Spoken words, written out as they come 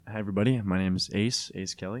Hi everybody, my name is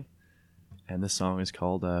Ace Kelly, and this song is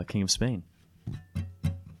called King of Spain.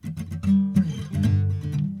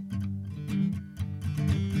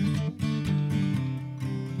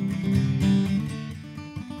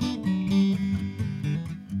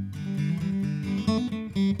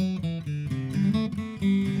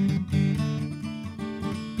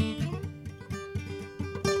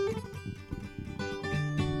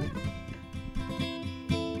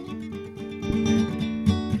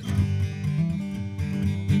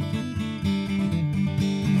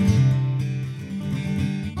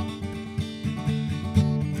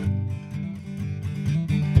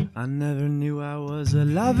 I never knew I was a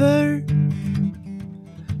lover,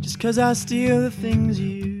 just 'cause I steal the things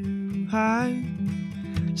you hide,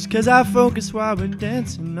 just 'cause I focus while we're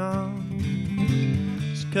dancing on,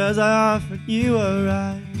 just 'cause I offered you a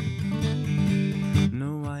ride.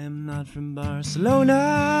 No, I am not from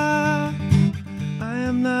Barcelona, I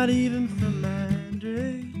am not even from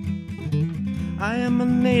Madrid, I am a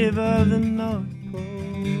native of the North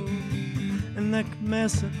Pole, and that could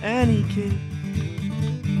mess up any kid.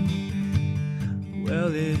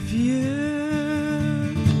 Well, if you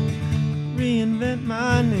reinvent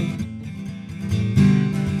my name,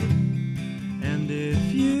 and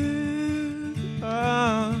if you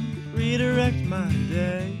redirect my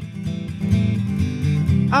day,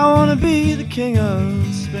 I wanna be the king of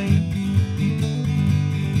Spain.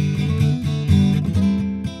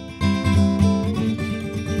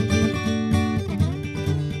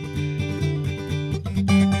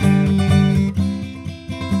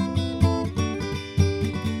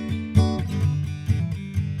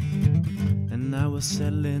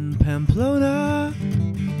 Settle in Pamplona,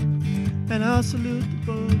 and I'll salute the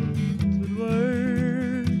boats with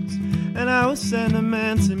words, and I will send a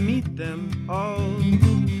man to meet them all.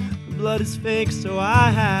 The blood is fake, so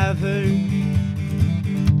I have heard,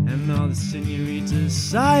 and all the senoritas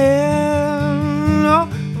sighing, oh,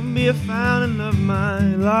 will be a fountain of my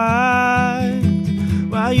light.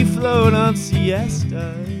 While you float on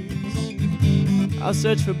siestas, I'll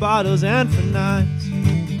search for bottles and for knives.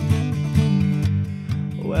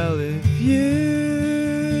 Well, if you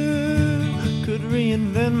could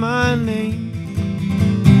reinvent my name,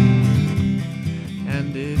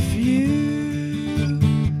 and if you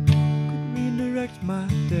could redirect my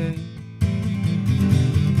day,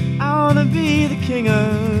 I wanna be the king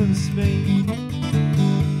of Spain.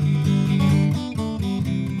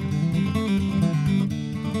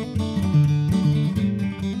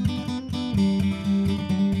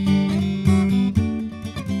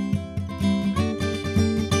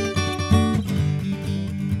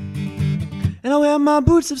 And I wear my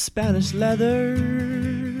boots of Spanish leather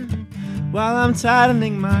while I'm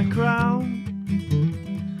tightening my crown.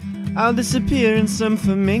 I'll disappear in some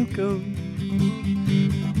flamenco,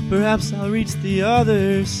 perhaps I'll reach the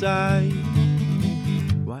other side.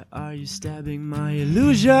 Why are you stabbing my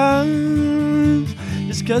illusions?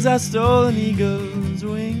 Just 'cause I stole an eagle's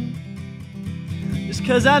wing, just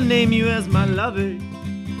 'cause I name you as my lover,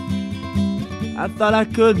 I thought I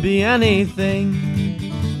could be anything.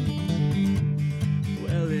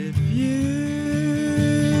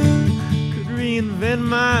 Reinvent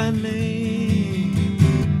my name,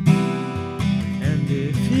 and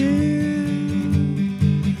if you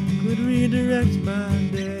could redirect my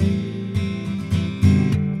day,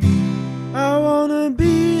 I wanna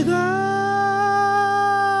be the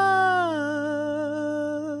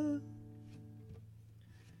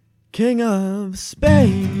king of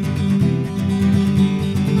Spain.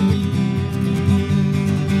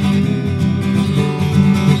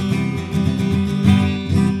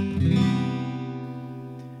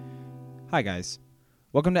 Hi guys,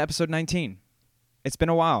 welcome to episode 19. It's been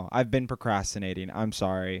a while. I've been procrastinating. I'm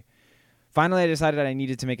sorry. Finally, I decided I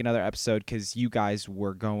needed to make another episode because you guys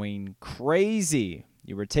were going crazy.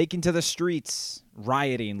 You were taking to the streets,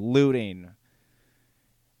 rioting, looting.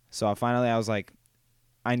 So finally I was like,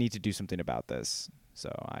 I need to do something about this. So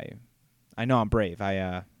I know I'm brave.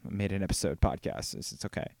 I made an episode podcast. It's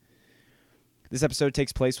okay. This episode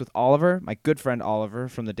takes place with Oliver, my good friend Oliver,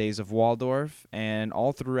 from the days of Waldorf, and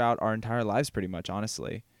all throughout our entire lives pretty much,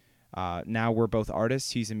 honestly. Now we're both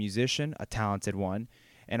artists. He's a musician, a talented one,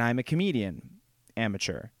 and I'm a comedian,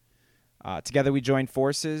 amateur. Together we joined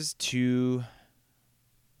forces to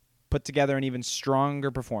put together an even stronger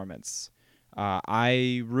performance.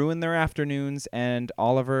 I ruin their afternoons, and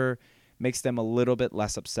Oliver makes them a little bit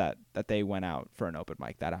less upset that they went out for an open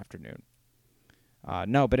mic that afternoon.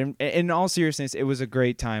 No, but in all seriousness, it was a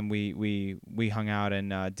great time. We hung out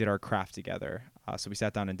and did our craft together. So we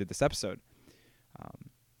sat down and did this episode.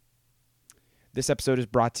 This episode is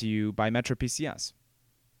brought to you by Metro PCS.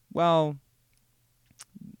 well,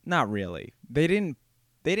 not really. They didn't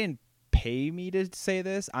pay me to say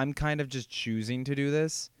this. I'm kind of just choosing to do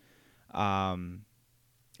this.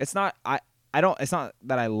 It's not it's not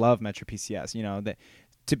that I love Metro PCS, you know, that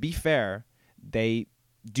to be fair, they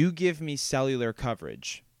do give me cellular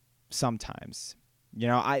coverage sometimes. You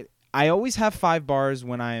know, I always have 5 bars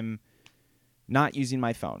when I'm not using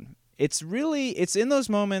my phone. It's in those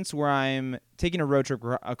moments where I'm taking a road trip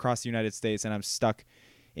across the United States and I'm stuck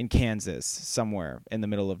in Kansas somewhere in the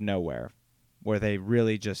middle of nowhere where they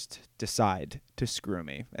really just decide to screw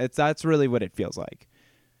me. That's really what it feels like.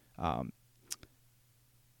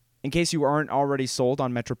 In case you aren't already sold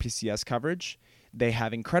on Metro PCS coverage, they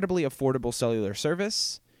have incredibly affordable cellular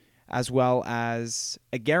service, as well as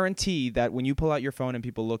a guarantee that when you pull out your phone and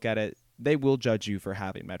people look at it, they will judge you for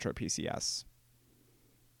having Metro PCS.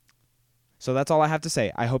 So that's all I have to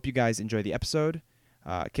say. I hope you guys enjoy the episode.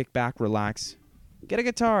 Kick back, relax, get a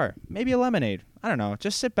guitar, maybe a lemonade. I don't know.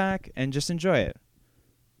 Just sit back and just enjoy it.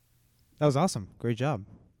 That was awesome. Great job.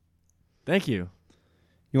 Thank you.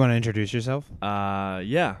 You want to introduce yourself?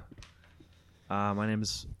 Yeah. My name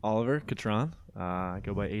is Oliver Catron. I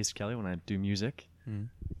go by Ace Kelly when I do music.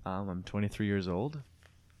 I'm 23 years old.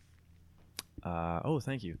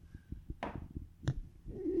 Thank you.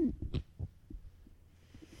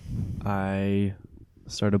 I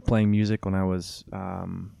started playing music when I was, I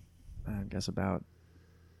guess about,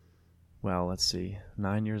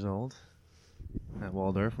 9 years old at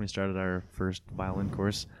Waldorf when we started our first violin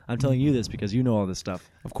course. I'm telling you this because you know all this stuff.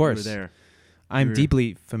 Of course. You were there. I'm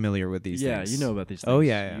deeply familiar with these things. Yeah, you know about these things. Oh,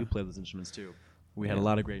 yeah. You play those instruments too. We had a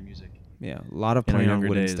lot of great music. Yeah, a lot of in our playing on younger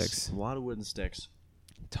wooden days. sticks. A lot of wooden sticks.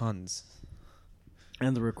 Tons.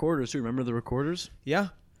 And the recorders too. Remember the recorders? Yeah.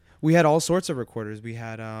 We had all sorts of recorders. We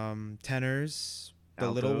had tenors, the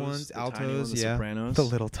Altos, little ones, the tiny altos, ones, the yeah. sopranos. The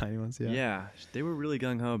little tiny ones, yeah. Yeah, they were really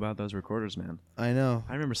gung-ho about those recorders, man. I know.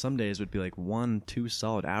 I remember some days would be like 1-2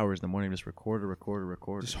 solid hours in the morning, just record.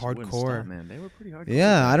 Just wouldn't hardcore. stop, man. They were pretty hardcore.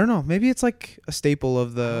 Yeah, I don't know. Maybe it's like a staple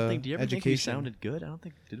of the I don't think, do you ever think we education. sounded good? I don't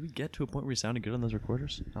think. Did we get to a point where we sounded good on those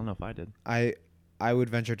recorders? I don't know if I did. I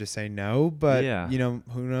would venture to say no, but Yeah. you know,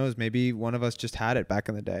 who knows? Maybe one of us just had it back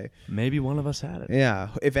in the day. Maybe one of us had it. Yeah.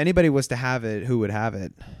 If anybody was to have it, who would have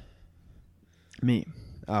it? Me.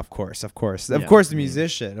 Of course. Yeah, Of course, the me.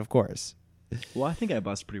 musician. Of course. Well, I think I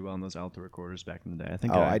bust pretty well on those alto recorders back in the day.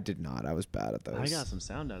 I did not. I was bad at those. I got some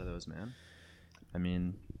sound out of those, man. I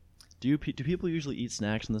mean, do people usually eat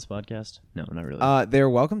snacks in this podcast? No, not really.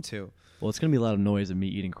 They're welcome to. Well, it's gonna be a lot of noise of me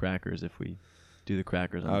eating crackers if we do the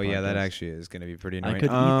crackers. On the Yeah, that podcast. actually is going to be pretty annoying. I could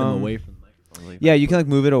eat them away from the microphone. Like, Yeah, you can like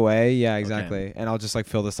move it away. Yeah, exactly. Okay. And I'll just like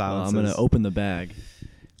fill the Well, silence. I'm gonna open the bag.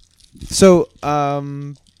 So,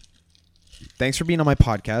 thanks for being on my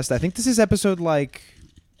podcast. I think this is episode like,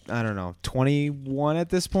 I don't know, 21 at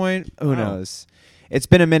this point. Who knows? It's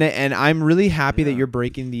been a minute, and I'm really happy that you're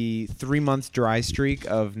breaking the 3-month dry streak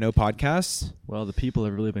of no podcasts. Well, the people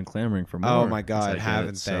have really been clamoring for more. Oh my God,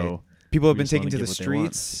 haven't they? People have been taking to the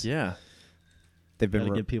streets. Yeah, They've been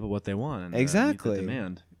gotta give people what they want. And, exactly meet the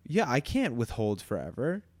demand. Yeah, I can't withhold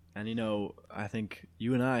forever. And you know, I think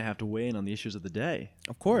you and I have to weigh in on the issues of the day.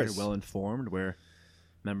 Of course, We're well informed. We're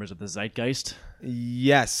members of the zeitgeist.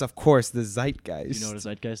 Yes, of course, the zeitgeist. You know what a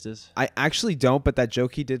zeitgeist is? I actually don't, but that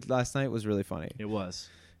joke he did last night was really funny. It was.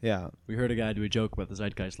 Yeah. We heard a guy do a joke about the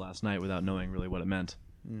zeitgeist last night without knowing really what it meant,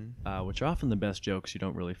 which are often the best jokes. You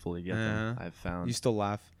don't really fully get them, I've found. You still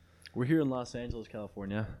laugh. We're here in Los Angeles,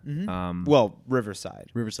 California. Well,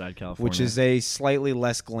 Riverside, California. which is a slightly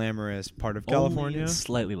less glamorous part of California. Only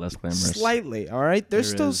slightly less glamorous. Slightly, all right? There's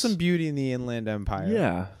There still is. some beauty in the Inland Empire.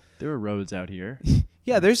 Yeah. There are roads out here.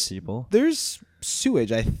 Yeah, there's people. There's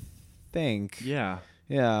sewage, I think. Yeah.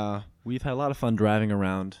 Yeah. We've had a lot of fun driving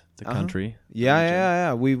around the country.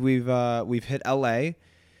 Yeah. We've hit LA.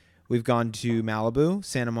 We've gone to Malibu,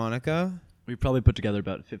 Santa Monica. We probably put together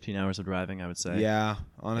about 15 hours of driving, I would say. Yeah,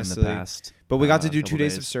 honestly. In the past. But we got to do couple 2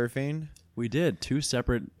 days of surfing. We did 2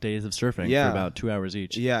 separate days of surfing Yeah. for about 2 hours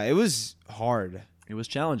each. Yeah, it was hard. It was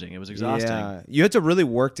challenging. It was exhausting. Yeah, you had to really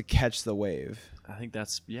work to catch the wave. I think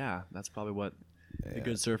that's probably what the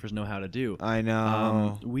good surfers know how to do. I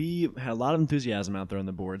know. We had a lot of enthusiasm out there on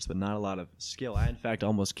the boards, but not a lot of skill. I, in fact,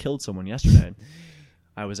 almost killed someone yesterday.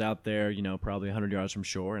 I was out there, probably 100 yards from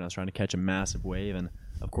shore, and I was trying to catch a massive wave, and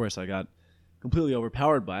of course I got completely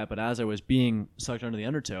overpowered by it, but as I was being sucked under the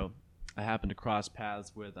undertow, I happened to cross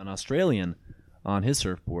paths with an Australian on his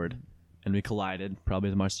surfboard, and we collided,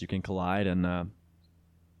 probably as much as you can collide, and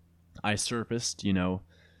I surfaced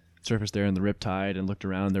there in the riptide and looked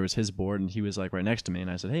around. There was his board, and he was like right next to me,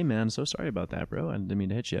 and I said, "Hey man, so sorry about that, bro. I didn't mean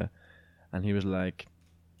to hit you." And he was like,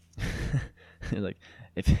 like,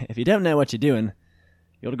 if you don't know what you're doing,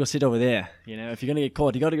 you ought to go sit over there. You know, if you're gonna get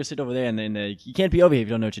caught, you got to go sit over there, and then you can't be over here if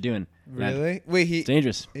you don't know what you're doing. Really? Wait, it's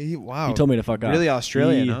dangerous. Wow. He told me to fuck off. Really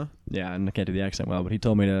Australian, huh? Yeah, and I can't do the accent well, but he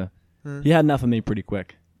told me to. He had enough of me pretty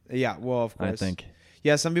quick. Yeah, well, of course. I think.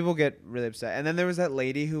 Yeah, some people get really upset. And then there was that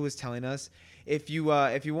lady who was telling us if you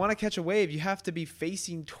want to catch a wave, you have to be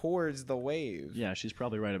facing towards the wave. Yeah, she's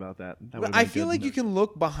probably right about that. I feel like you can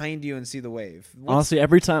look behind you and see the wave. Honestly,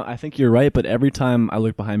 every time, I think you're right, but every time I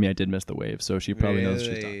look behind me, I did miss the wave, so she probably knows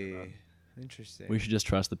what she's talking about. Interesting. We should just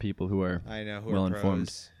trust the people who are well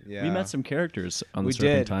informed. Yeah. We met some characters on the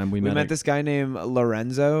surfing time. We met this guy named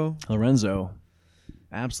Lorenzo.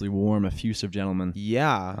 Absolutely warm, effusive gentleman.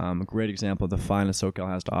 Yeah. A great example of the finest SoCal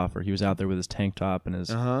has to offer. He was out there with his tank top and his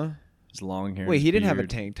long hair. Wait, he didn't have a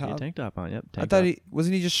tank top? He had a tank top on, yep. I thought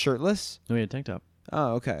wasn't he just shirtless? No, he had a tank top.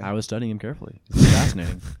 Oh, okay. I was studying him carefully. It was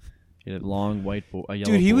fascinating. He had a long white a yellow board.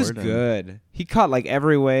 Dude, he was good. He caught like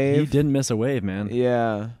every wave. He didn't miss a wave, man.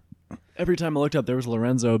 Yeah. Every time I looked up, there was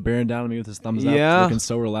Lorenzo bearing down on me with his thumbs up, looking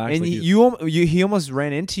so relaxed. And like he almost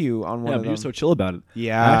ran into you on one of them. Yeah, but he was so chill about it.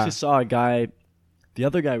 Yeah. I actually saw a guy, the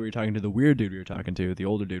other guy we were talking to, the weird dude we were talking to, the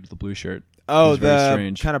older dude with the blue shirt. Oh, very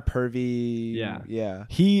strange. Kind of pervy. Yeah. Yeah.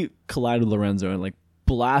 He collided with Lorenzo and like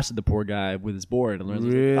blasted the poor guy with his board. And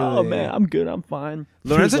Lorenzo's really? like, oh man, I'm good, I'm fine.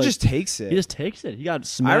 Lorenzo just takes it. He just takes it. He got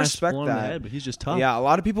smashed. I respect on that. the head, but he's just tough. Yeah, a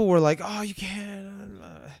lot of people were like, oh, you can't.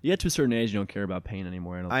 You get to a certain age, you don't care about pain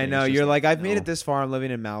anymore. I know. You're like, I've made it this far. I'm living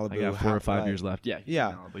in Malibu. I got 4 or 5 years left. Yeah.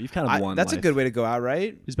 Yeah. But you've kind of won. That's life. a good way to go out,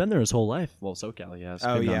 right? He's been there his whole life. Well, SoCal, he has.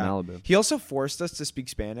 Oh, yeah. Malibu. He also forced us to speak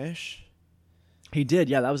Spanish. He did.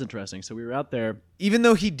 Yeah, that was interesting. So we were out there. Even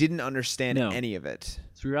though he didn't understand any of it.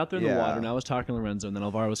 So we were out there in the water, and I was talking to Lorenzo, and then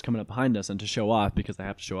Alvaro was coming up behind us, and to show off, because I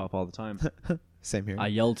have to show off all the time. Same here. I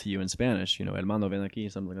yelled to you in Spanish, hermano, ven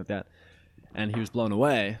aquí, something like that. And he was blown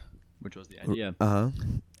away, which was the idea. Uh-huh.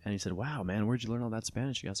 And he said, wow, man, where'd you learn all that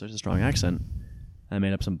Spanish? You got such a strong accent. And I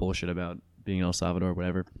made up some bullshit about being in El Salvador or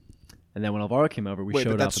whatever. And then when Alvaro came over, we showed off a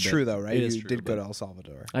bit. That's true, though, right? You did go to El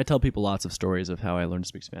Salvador. I tell people lots of stories of how I learned to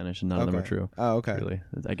speak Spanish, and none of them are true. Oh, okay. Really.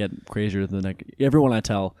 I get crazier than everyone I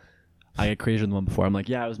tell. I get crazier than the one before. I'm like,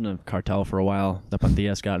 yeah, I was in a cartel for a while. The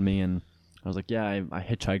pandillas got me, and I was like, yeah, I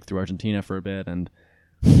hitchhiked through Argentina for a bit, and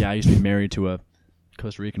yeah, I used to be married to a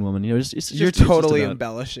Costa Rican woman. You're totally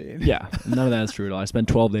embellishing. Yeah, none of that is true at all. I spent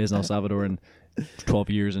 12 days in El Salvador and 12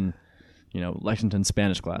 years in, Lexington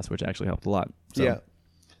Spanish class, which actually helped a lot. So. Yeah.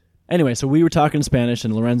 Anyway, so we were talking in Spanish,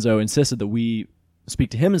 and Lorenzo insisted that we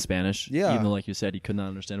speak to him in Spanish. Yeah. Even though, like you said, he could not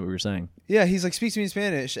understand what we were saying. Yeah, he's like, speak to me in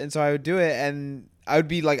Spanish, and so I would do it, and I would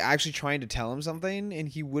be like actually trying to tell him something, and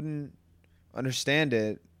he wouldn't understand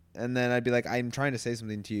it, and then I'd be like, I'm trying to say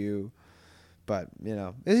something to you. But,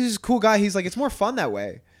 he's a cool guy. He's like, it's more fun that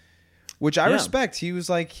way, which I respect. He was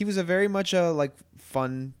a very much a like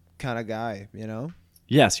fun kind of guy,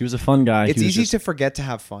 Yes, he was a fun guy. It's easy to forget to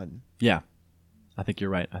have fun. Yeah. I think you're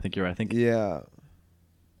right. I think yeah.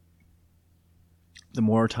 The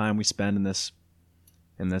more time we spend in this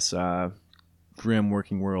grim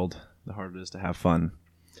working world, the harder it is to have fun.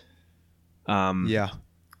 Yeah.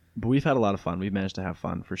 But we've had a lot of fun. We've managed to have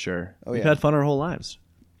fun for sure. We've yeah. had fun our whole lives.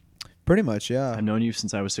 Pretty much, yeah. I've known you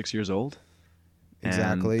since I was 6 years old.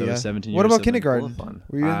 Exactly. And those yeah. 17 years. What about kindergarten? Fun.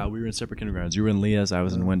 We were in separate kindergartens. You were in Leah's. I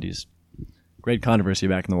was in Wendy's. Great controversy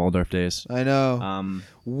back in the Waldorf days. I know.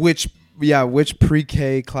 Which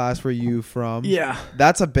pre-K class were you from? Yeah.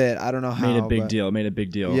 That's a bit. I don't know how. Made a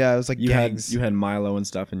big deal. Yeah, it was like gangs. You had Milo and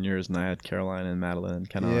stuff in yours, and I had Caroline and Madeline and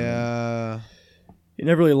Kenan. Yeah. You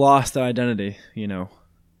never really lost that identity,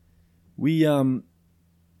 We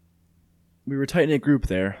were a tight-knit group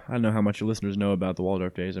there. I don't know how much your listeners know about the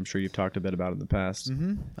Waldorf days. I'm sure you've talked a bit about it in the past.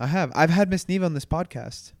 Mm-hmm. I have. I've had Miss Neva on this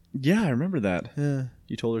podcast. Yeah, I remember that. Yeah.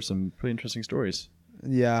 You told her some pretty interesting stories.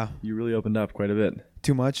 Yeah. You really opened up quite a bit.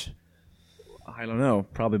 Too much? I don't know.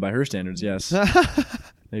 Probably by her standards, yes.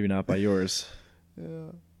 Maybe not by yours. Yeah.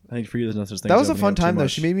 I think for you, there's no such thing. That was a fun time, though.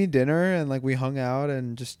 She made me dinner, and we hung out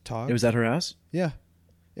and just talked. It was at her house? Yeah.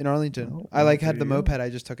 In Arlington. Oh, I had the moped. I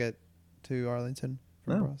just took it to Arlington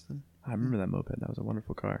from Boston. I remember that moped. That was a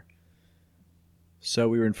wonderful car. So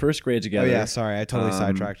we were in first grade together. Oh, yeah. Sorry. I totally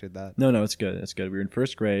sidetracked that. No, it's good. It's good. We were in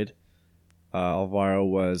first grade. Alvaro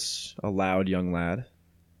was a loud young lad.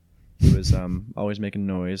 He was always making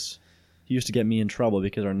noise. He used to get me in trouble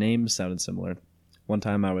because our names sounded similar. One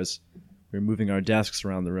time we were moving our desks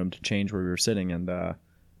around the room to change where we were sitting, and I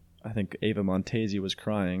think Ava Montesi was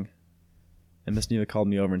crying. And Miss Neva called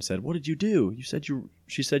me over and said, "What did you do?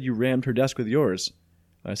 She said you rammed her desk with yours."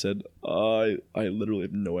 I said, I literally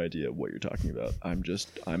have no idea what you're talking about.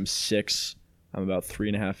 I'm 6. I'm about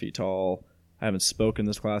 3.5 feet tall. I haven't spoken in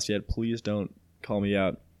this class yet. Please don't call me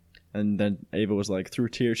out. And then Ava was like, through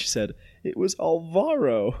tears, she said, it was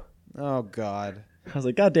Alvaro. Oh, God. I was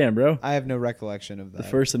like, God damn, bro. I have no recollection of that. The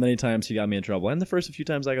first of many times he got me in trouble. And the first a few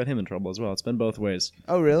times I got him in trouble as well. It's been both ways.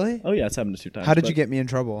 Oh, really? Oh, yeah, it's happened 2 times. How did you get me in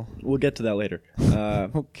trouble? We'll get to that later.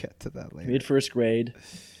 We'll get to that later. Mid first grade.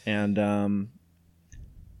 And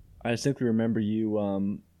I distinctly remember you...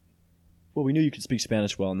 well, we knew you could speak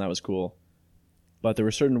Spanish well, and that was cool. But there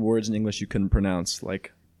were certain words in English you couldn't pronounce,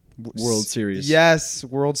 like World Series. Yes,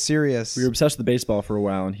 World Series. We were obsessed with baseball for a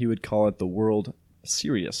while, and he would call it the World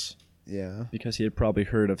Serious. Yeah. Because he had probably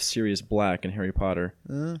heard of Sirius Black in Harry Potter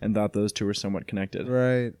and thought those two were somewhat connected.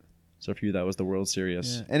 Right. So for you, that was the World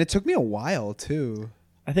Serious. Yeah. And it took me a while, too.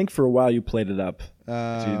 I think for a while you played it up.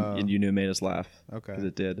 And you knew it made us laugh. Okay. Because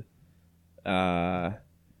it did. I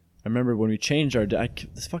remember when we changed our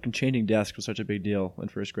this fucking changing desk was such a big deal in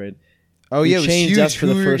first grade. Oh, yeah, it was huge. Desks for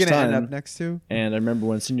Who the were you first going to time. end up next to? And I remember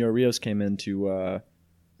when Senor Rios came in to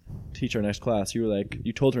teach our next class, you were like,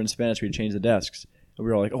 you told her in Spanish we'd change the desks. And we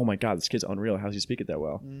were all like, oh my God, this kid's unreal. How does he speak it that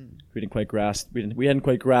well? We hadn't quite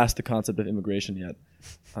grasped the concept of immigration yet.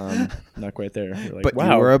 Not quite there. We were like, But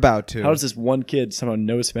wow, you were about to. how does this one kid somehow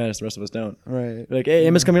know Spanish, the rest of us don't? Right. We're like, hey,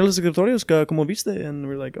 hemos cambiado los escritorios, como viste? And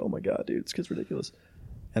we're like, oh my God, dude, this kid's ridiculous.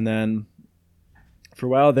 And then for a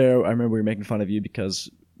while there, I remember we were making fun of you because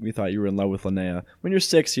we thought you were in love with Linnea. When you're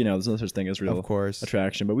 6, there's no such thing as real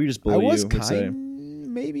attraction, but we just bully you.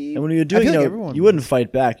 Maybe. And when you're doing like you wouldn't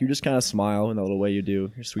fight back. You just kind of smile in that little way you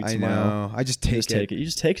do. Your sweet smile. I know. I just take it. You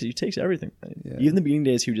just take it. He takes everything. Yeah. Even the beginning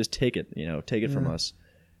days, he would just take it. Take it from us.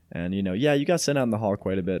 And you got sent out in the hall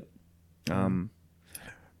quite a bit.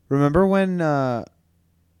 Remember when?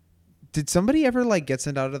 Did somebody ever get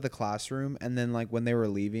sent out of the classroom and then when they were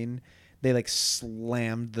leaving, they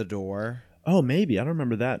slammed the door? Oh, maybe. I don't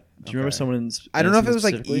remember that. Do you remember someone's... I don't know if it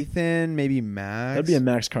was Ethan, maybe Max. That'd be a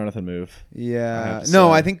Max Carnathan move. Yeah.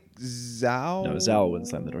 No, I think Zal... No, Zal wouldn't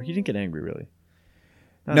slam the door. He didn't get angry, really.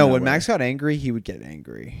 No, when Max got angry, he would get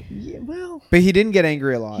angry. Yeah, well... But he didn't get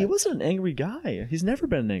angry a lot. He wasn't an angry guy. He's never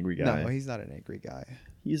been an angry guy. No, he's not an angry guy.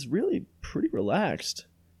 He's really pretty relaxed.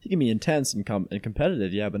 He can be intense and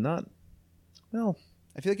competitive, yeah, but not... Well...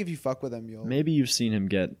 I feel like if you fuck with him, you'll... Maybe you've seen him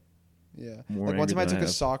get... Yeah. One time I took a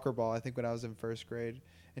soccer ball, I think when I was in first grade,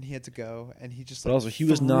 and he had to go, and he just threw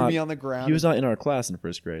me on the ground. He was not in our class in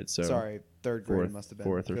first grade, so... Sorry, third grade must have been.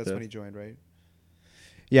 Fourth or That's fifth. when he joined, right?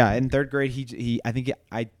 Yeah, in third grade,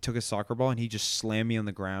 I took a soccer ball, and he just slammed me on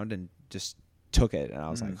the ground and just took it, and I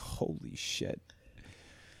was like, holy shit.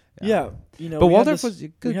 Yeah. But Waldorf was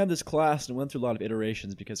good. We had this class and went through a lot of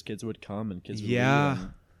iterations because kids would come and kids would leave.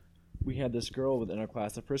 We had this girl within our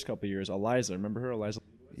class the first couple of years, Eliza. Remember her, Eliza?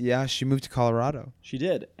 Yeah, she moved to Colorado. She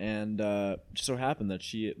did, and it just so happened that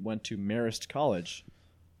she went to Marist College,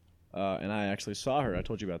 and I actually saw her. I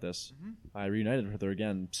told you about this. I reunited with her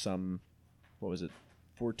again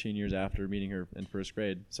 14 years after meeting her in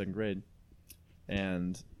second grade.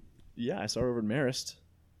 And, yeah, I saw her over at Marist.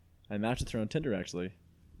 I matched with her on Tinder, actually.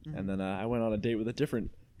 And then I went on a date with a different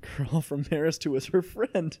girl from Marist who was her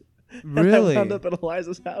friend. Really? And I wound up at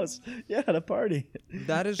Eliza's house. Yeah, at a party.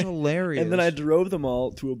 That is hilarious. And then I drove them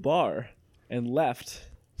all to a bar and left.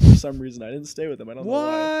 For some reason, I didn't stay with them. I don't know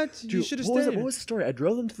why. What? You should have stayed. What was the story? I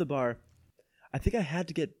drove them to the bar. I think I had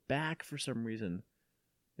to get back for some reason.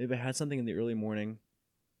 Maybe I had something in the early morning.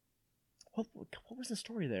 What was the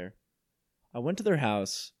story there? I went to their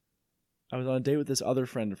house. I was on a date with this other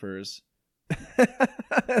friend of hers.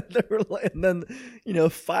 And then,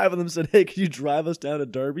 5 of them said, hey, could you drive us down to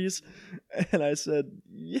Darby's? And I said,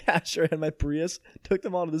 yeah, sure. I had my Prius, took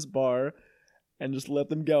them all to this bar, and just let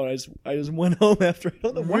them go. And I just went home after. I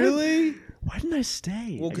don't know why. Really? Why didn't I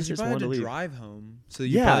stay? Well, because you just probably had to drive home, so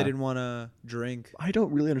you probably didn't want to drink. I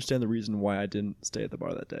don't really understand the reason why I didn't stay at the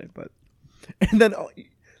bar that day, but and then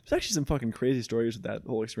there's actually some fucking crazy stories with that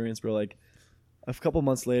whole experience. Where a couple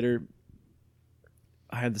months later,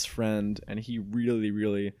 I had this friend, and he really,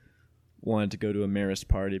 really wanted to go to a Marist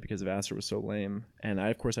party because Vassar was so lame. And I,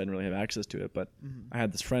 of course, I didn't really have access to it, but I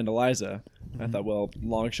had this friend, Eliza. I thought, well,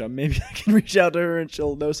 long shot, maybe I can reach out to her and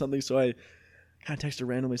she'll know something. So I kind of texted her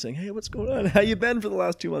randomly saying, hey, what's going on? How you been for the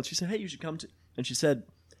last 2 months? She said, hey, you should come to... And she said,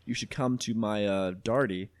 you should come to my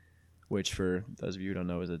Darty, which for those of you who don't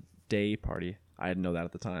know is a day party. I didn't know that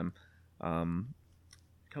at the time. Come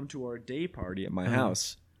to our day party at my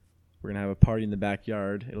house. We're going to have a party in the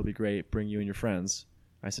backyard. It'll be great. Bring you and your friends.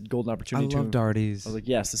 I said, golden opportunity. I love Darties. I was like,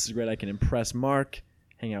 yes, this is great. I can impress Mark,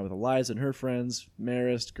 hang out with Eliza and her friends,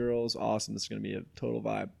 Marist, girls. Awesome. This is going to be a total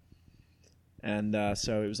vibe. And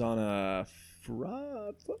so it was on a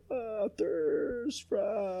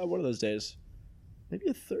Thursday, one of those days. maybe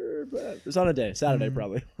a third, but it was on a day, Saturday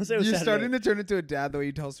probably. Let's say it was You're Saturday. starting to turn into a dad the way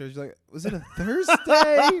you tell stories. You're like, was it a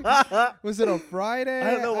Thursday? Was it a Friday?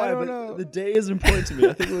 I don't know why, but the day is important to me.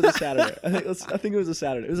 I think it was a Saturday. I think it was a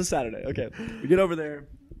Saturday. It was a Saturday. Okay, we get over there.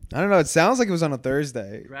 I don't know. It sounds like it was on a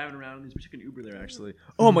Thursday. Driving around, we took an Uber there actually.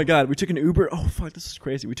 Oh my God, we took an Uber. Oh fuck, this is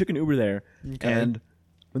crazy. We took an Uber there, and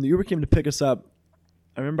when the Uber came to pick us up,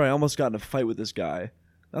 I remember I almost got in a fight with this guy,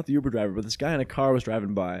 not the Uber driver, but this guy in a car was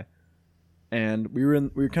driving by, and we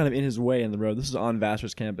were kind of in his way in the road. This is on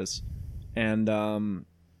Vassar's campus, and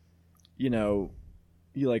you know,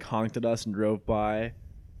 he like honked at us and drove by,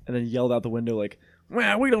 and then yelled out the window like,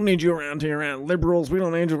 "Well, we don't need you around here, liberals. We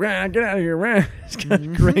don't need you. Get out of here." Just kind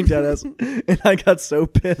of cranked at us, and I got so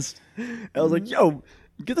pissed. I was like, "Yo,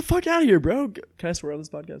 get the fuck out of here, bro." Can I swear on this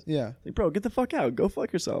podcast? Yeah. Like, bro, get the fuck out. Go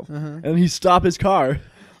fuck yourself. And he stopped his car.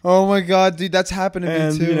 Oh my God, dude, that's happened to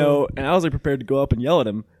And, me too. you know, and I was like prepared to go up and yell at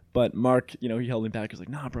him. But Mark, you know, he held me back. He was like,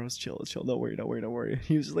 "Nah, bro, it's chill. It's chill. Don't worry. Don't worry. Don't worry."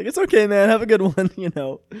 He was just like, "It's okay, man. Have a good one." You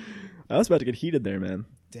know, I was about to get heated there, man.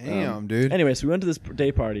 Damn, dude. Anyway, so we went to this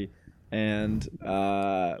day party. And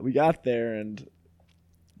we got there, and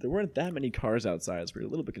there weren't that many cars outside, so we were a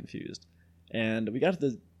little bit confused. And we got to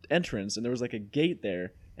the entrance, and there was like a gate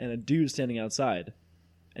there, and a dude standing outside.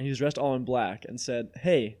 And he was dressed all in black and said,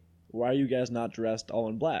 "Hey, why are you guys not dressed all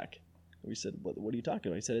in black?" And we said, what are you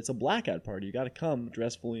talking about? He said, "It's a blackout party. You got to come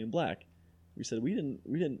dressed fully in black." We said, we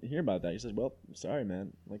didn't hear about that. He said, "Well, I'm sorry,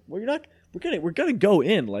 man." I'm like, "Well, you're not. We're gonna go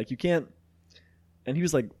in. Like, you can't." And he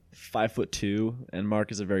was like 5'2", and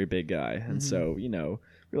Mark is a very big guy, and so you know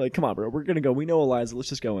we're like, "Come on, bro, we're gonna go. We know Eliza. Let's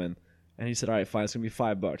just go in." And he said, "All right, fine. It's gonna be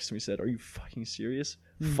 $5." And we said, "Are you fucking serious?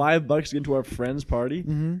 $5 to get into our friend's party?"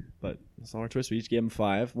 But that's not our choice. We each gave him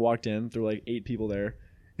 5. Walked in. There were like 8 people there.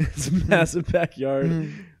 It's a massive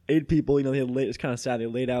backyard. 8 people. You know, it's kind of sad. They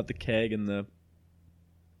laid out the keg and the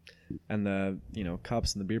you know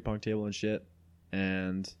cups and the beer pong table and shit,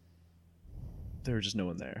 and there was just no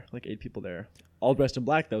one there. Like 8 people there. All dressed in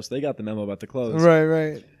black, though, so they got the memo about the clothes.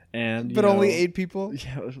 Right. And But only 8 people?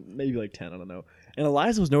 Yeah, maybe like 10, I don't know. And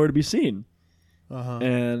Eliza was nowhere to be seen.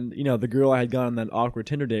 And, you know, the girl I had gone on that awkward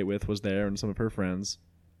Tinder date with was there, and some of her friends.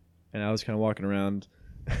 And I was kind of walking around.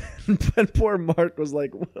 And poor Mark was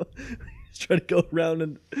like, he's trying to go around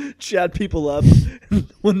and chat people up.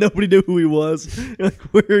 Well, nobody knew who he was. You're like,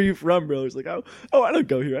 "Where are you from, bro?" He's like, oh, I don't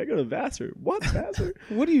go here. I go to Vassar." "What, Vassar?"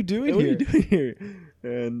 What are you doing "What here? are you doing here?"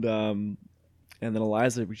 And then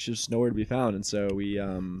Eliza was just nowhere to be found. And so we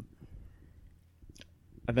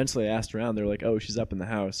eventually asked around. They were like, "Oh, she's up in the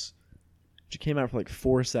house." She came out for like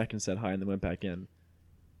 4 seconds, said hi, and then went back in.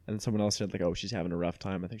 And someone else said like, "Oh, she's having a rough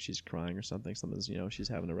time. I think she's crying or something. Something's, you know, she's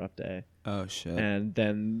having a rough day." Oh, shit. And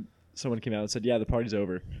then someone came out and said, "Yeah, the party's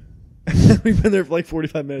over." We've been there for like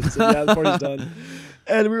 45 minutes. And said, "Yeah, the party's done."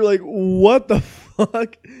 And we were like, "What the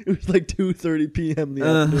fuck?" It was like 2:30 p.m. in the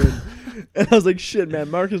afternoon. And I was like, "Shit, man,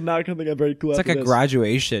 Mark is not going to think I'm very cool." It's like after a this.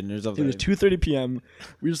 graduation or something. It was 2:30 p.m.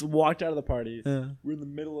 We just walked out of the party. Yeah. We're in the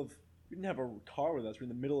middle of. We didn't have a car with us. We're in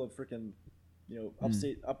the middle of freaking, you know,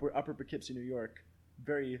 upper Poughkeepsie, New York.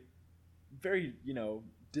 Very, very, you know,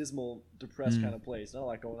 dismal, depressed kind of place. Not a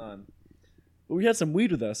lot going on. But we had some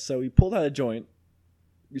weed with us, so we pulled out a joint.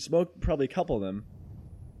 We smoked probably a couple of them,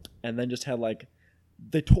 and then just had like.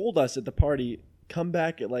 They told us at the party, "Come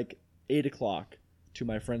back at like 8:00 to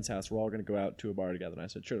my friend's house. We're all going to go out to a bar together." And I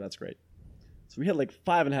said, "Sure, that's great." So we had like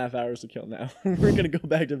 5.5 hours to kill now. We're going to go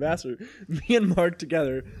back to Vassar. Me and Mark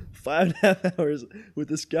together, 5.5 hours with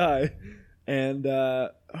this guy. And,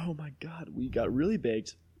 oh my God, we got really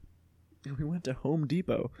baked. And we went to Home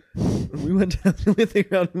Depot. We went down,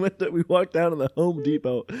 we walked down to the Home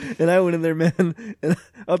Depot, and I went in there, man. And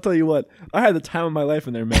I'll tell you what, I had the time of my life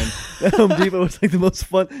in there, man. That Home Depot was like the most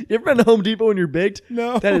fun. You ever been to Home Depot when you're baked?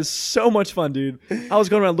 No. That is so much fun, dude. I was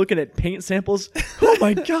going around looking at paint samples. Oh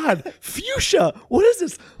my God, fuchsia! What is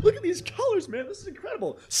this? Look at these colors, man. This is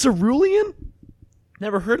incredible. Cerulean?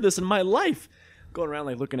 Never heard of this in my life. Going around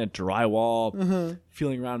like looking at drywall,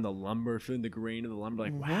 feeling around the lumber, feeling the grain of the lumber.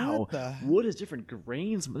 Like, wow, wood has different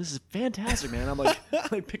grains. This is fantastic, man. I'm like,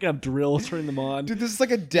 picking up drills, turning them on. Dude, this is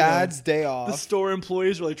like a dad's day off. The store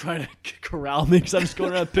employees were like trying to corral me because I'm just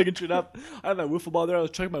going around picking shit up. I had my wiffle ball there. I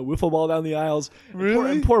was chucking my wiffle ball down the aisles.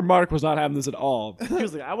 Really? And poor Mark was not having this at all. He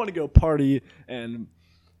was like, "I want to go party and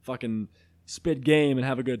fucking spit game and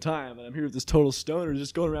have a good time." And I'm here with this total stoner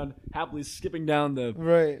just going around happily skipping down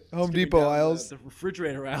the Home Depot aisles. the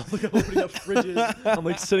refrigerator aisle, like opening up fridges. I'm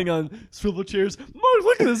like sitting on swivel chairs. "Mark,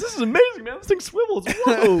 look at this. This is amazing, man. This thing swivels.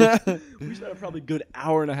 Whoa." We spent probably a good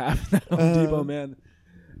hour and a half in that Home Depot, man.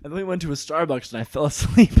 And then we went to a Starbucks and I fell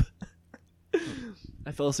asleep.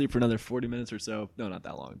 I fell asleep for another 40 minutes or so. No, not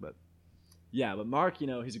that long, but Yeah, but Mark,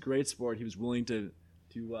 he's a great sport. He was willing to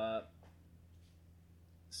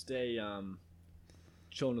stay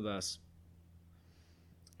chilling with us.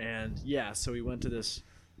 And yeah, so we went to this.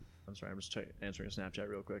 I'm sorry, I'm just answering a Snapchat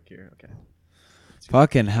real quick here. Okay.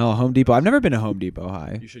 Fucking hell, Home Depot. I've never been to Home Depot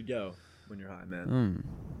high. You should go when you're high, man.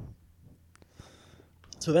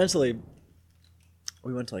 So eventually,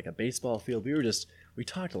 we went to like a baseball field. We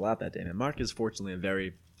talked a lot that day, man. Mark is fortunately a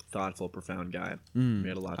very thoughtful, profound guy. We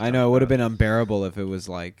had a lot. I know it would have been unbearable if it was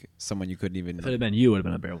like someone you couldn't even. If it had been you, it would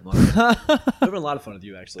have been unbearable. It would have been a lot of fun with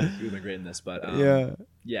you, actually. You would have been great in this, but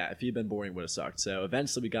yeah. If you'd been boring, it would have sucked. So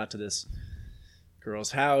eventually, we got to this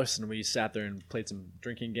girl's house, and we sat there and played some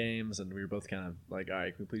drinking games, and we were both kind of like, all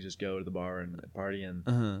right, can we please just go to the bar and party?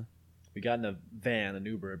 And we got in a van, an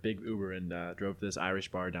Uber, a big Uber, and drove to this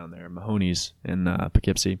Irish bar down there, Mahoney's in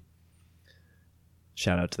Poughkeepsie.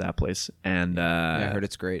 Shout out to that place. And I heard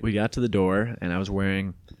it's great. We got to the door, and I was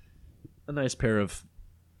wearing a nice pair of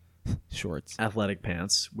shorts, athletic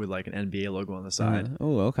pants with like an NBA logo on the side.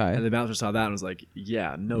 Oh, okay. And the bouncer saw that and was like,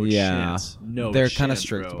 "Yeah, no chance, no." They're kind of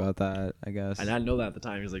strict about that, I guess. And I didn't know that at the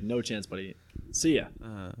time. He was like, "No chance, buddy. See ya."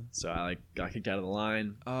 So I got kicked out of the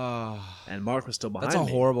line. And Mark was still behind me. That's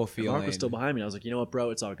a horrible feeling. And Mark was still behind me. I was like, "You know what,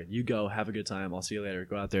 bro? It's all good. You go, have a good time. I'll see you later.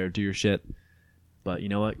 Go out there, do your shit." But you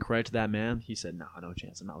know what? Credit to that man. He said, "No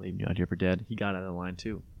chance. I'm not leaving you out here for dead." He got out of the line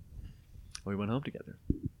too. We went home together.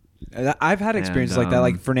 I've had experiences like that.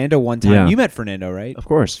 Like Fernando one time. Yeah. You met Fernando, right? Of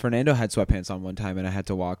course. Fernando had sweatpants on one time, and I had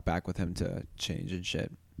to walk back with him to change and shit.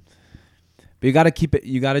 But you got to keep it.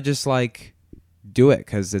 You got to just like do it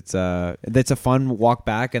because it's a fun walk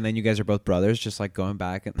back, and then you guys are both brothers, just like going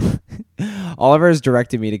back. And Oliver has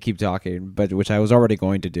directed me to keep talking, but which I was already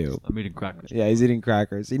going to do. I'm eating crackers. Yeah, he's eating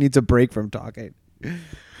crackers. He needs a break from talking.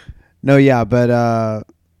 No, yeah, but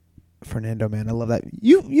Fernando, man, I love that.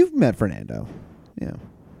 You've met Fernando, yeah.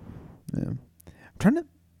 I'm trying to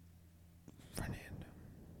Fernando.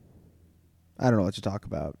 I don't know what to talk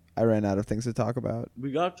about. I ran out of things to talk about.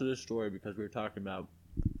 We got to this story because we were talking about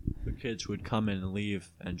the kids who would come in and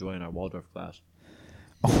leave and join our Waldorf class.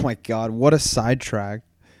 Oh my God, what a sidetrack!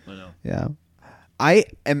 I know. Yeah, I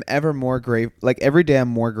am ever more grateful. Like every day, I'm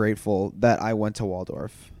more grateful that I went to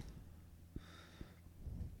Waldorf.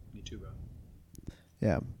 Me too, bro.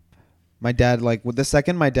 Yeah. My dad, like, the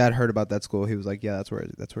second my dad heard about that school, he was like, "Yeah, that's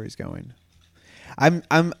where he's going." I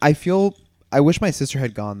wish my sister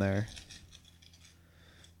had gone there,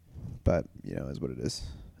 but is what it is.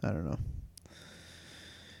 I don't know.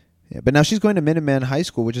 Yeah, but now she's going to Minuteman High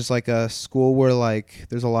School, which is like a school where like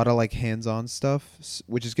there's a lot of like hands-on stuff,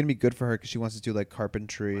 which is gonna be good for her because she wants to do like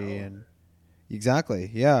carpentry and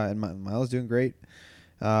exactly, yeah. And Milo's doing great.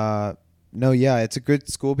 No, yeah, it's a good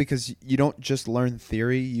school because you don't just learn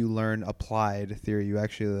theory, you learn applied theory. You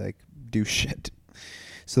actually like do shit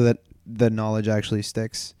so that the knowledge actually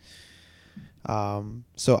sticks.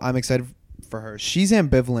 So I'm excited for her. She's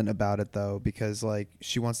ambivalent about it though because like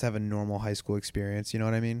she wants to have a normal high school experience, you know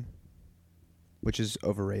what I mean? Which is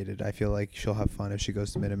overrated. I feel like she'll have fun if she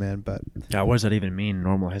goes to Minuteman, but yeah, what does that even mean,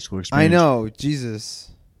 normal high school experience? I know,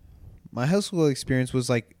 Jesus. My high school experience was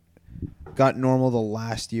like got normal the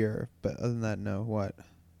last year, but other than that, no. What?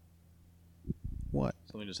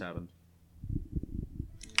 Something just happened.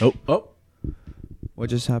 Oh! What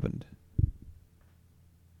just happened?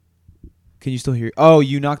 Can you still hear? Oh,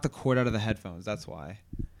 you knocked the cord out of the headphones. That's why.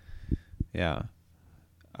 Yeah.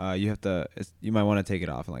 You have to. You might want to take it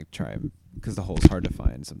off and like try because the hole's hard to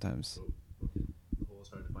find sometimes. The hole's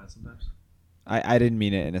hard to find sometimes. I didn't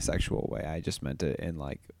mean it in a sexual way. I just meant it in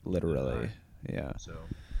like literally. Yeah.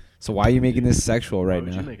 So why are you making this sexual right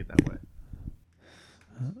now? Why would you make it that way?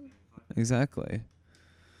 Exactly.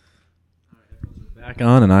 Back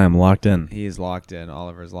on, and I am locked in. He is locked in.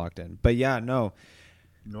 Oliver's locked in. But yeah, no.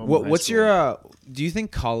 Normal What's your? Do you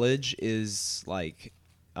think college is like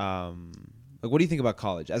what do you think about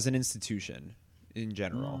college as an institution in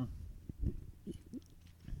general?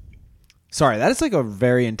 Sorry, that is like a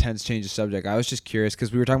very intense change of subject. I was just curious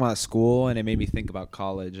because we were talking about school, and it made me think about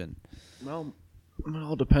college and. Well, it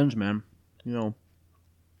all depends, man.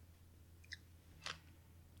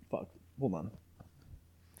 Fuck. Hold on.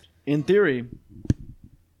 In theory.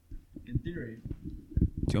 Do you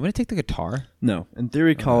want me to take the guitar? No. In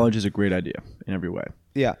theory, college is a great idea in every way.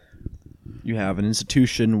 Yeah. You have an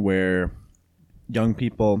institution where young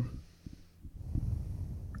people,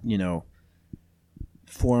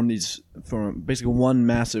 form basically one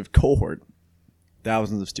massive cohort,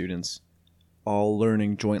 thousands of students, all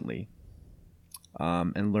learning jointly.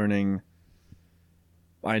 And learning,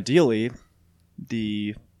 ideally,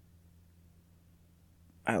 the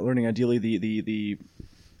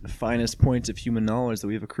finest points of human knowledge that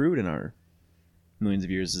we've accrued in our millions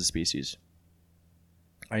of years as a species.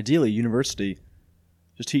 Ideally, university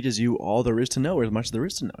just teaches you all there is to know, or as much as there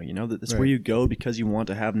is to know. You know, that's where you go because you want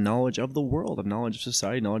to have knowledge of the world, of knowledge of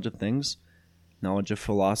society, knowledge of things, knowledge of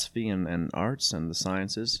philosophy and arts and the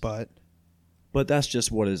sciences. But that's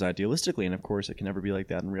just what it is idealistically, and of course it can never be like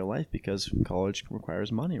that in real life because college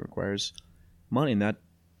requires money, and that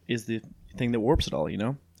is the thing that warps it all, you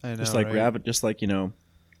know? I know, just like right? just like, you know,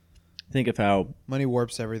 think of how money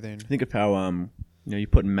warps everything. Think of how you know, you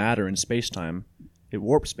put matter in space-time, it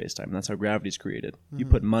warps space-time, and that's how gravity is created. Mm-hmm. You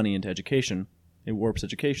put money into education, it warps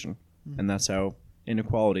education, and that's how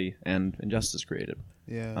inequality and injustice is created.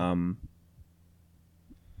 Yeah.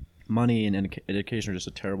 Money and education are just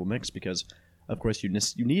a terrible mix because, of course, you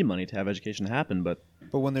need money to have education happen, but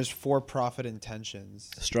when there's for-profit intentions,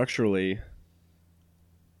 structurally,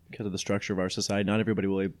 because of the structure of our society, not everybody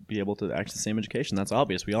will be able to access the same education. That's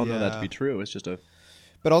obvious. We all know that to be true. It's just a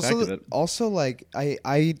but also like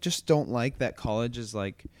I just don't like that college is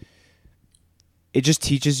like, it just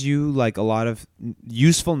teaches you like a lot of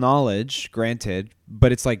useful knowledge, granted,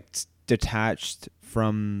 but it's like detached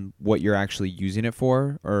from what you're actually using it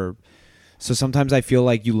for. Or so sometimes I feel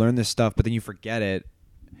like you learn this stuff, but then you forget it,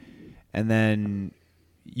 and then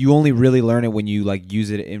you only really learn it when you like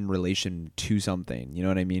use it in relation to something. You know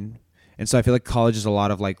what I mean? And so I feel like college is a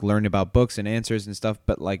lot of like learning about books and answers and stuff,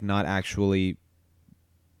 but like not actually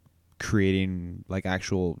creating like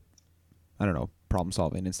actual, I don't know, problem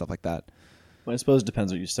solving and stuff like that. Well, I suppose it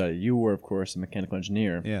depends what you study. You were, of course, a mechanical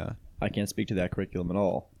engineer. Yeah. I can't speak to that curriculum at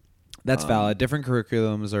all. That's valid. Different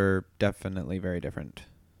curriculums are definitely very different.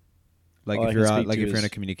 Like all if I you're can speak if to you're in a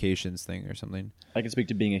is- communications thing or something. I can speak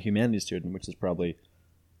to being a humanities student, which is probably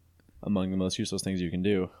among the most useless things you can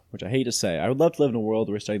do, which I hate to say. I would love to live in a world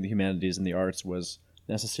where studying the humanities and the arts was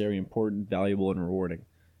necessary, important, valuable, and rewarding,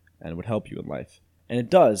 and would help you in life. And it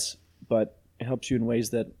does, but it helps you in ways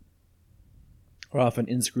that are often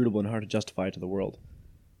inscrutable and hard to justify to the world.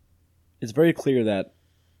 It's very clear that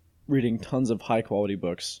reading tons of high-quality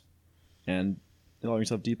books and involving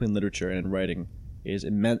yourself deeply in literature and in writing is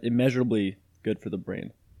immeasurably good for the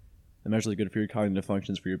brain, immeasurably good for your cognitive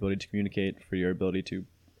functions, for your ability to communicate, for your ability to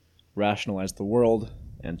rationalize the world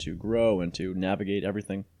and to grow and to navigate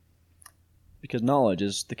everything. Because knowledge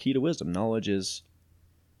is the key to wisdom. Knowledge is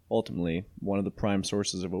ultimately one of the prime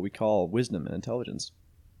sources of what we call wisdom and intelligence.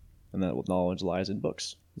 And that knowledge lies in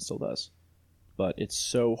books. It still does. But it's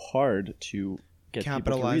so hard to get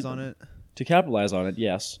Capitalize people to on read it. them. To capitalize on it,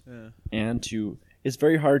 yes. Yeah. And it's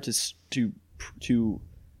very hard to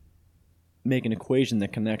make an equation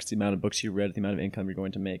that connects the amount of books you read to the amount of income you're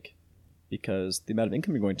going to make. Because the amount of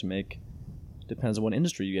income you're going to make depends on what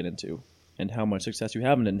industry you get into and how much success you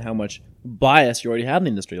have in it and how much bias you already have in the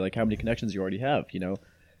industry, like how many connections you already have, you know.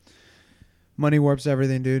 Money warps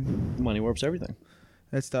everything, dude. Money warps everything.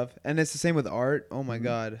 That's tough. And it's the same with art. Oh my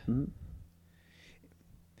God. Mm-hmm.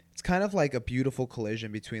 It's kind of like a beautiful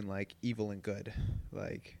collision between like evil and good.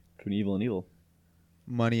 Like Between evil and evil.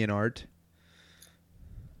 money and art.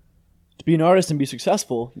 To be an artist and be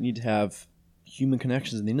successful, you need to have human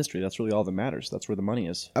connections in the industry. That's really all that matters. That's where the money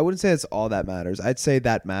is. I wouldn't say it's all that matters. I'd say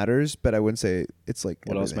that matters, but I wouldn't say it's like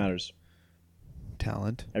What else everything. matters?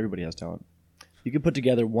 Talent. Everybody has talent. You could put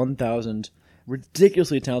together 1,000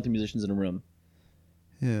 ridiculously talented musicians in a room.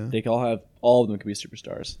 Yeah. They could all of them could be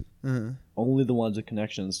superstars. Uh-huh. Only the ones with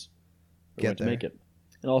connections are Get going to there. make it.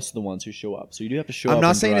 And also the ones who show up. So you do have to show up. I'm not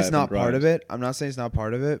and saying it's drive not and part drive. of it. I'm not saying it's not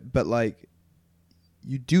part of it, but like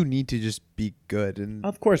you do need to just be good. And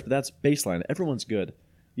Of course, but that's baseline. Everyone's good.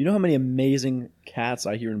 You know how many amazing cats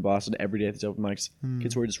I hear in Boston every day at these open mics?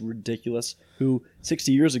 Kids who are just ridiculous, who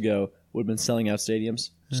 60 years ago would have been selling out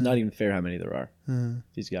stadiums. It's not even fair how many there are.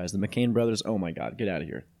 These guys. The McCain brothers, oh my God, get out of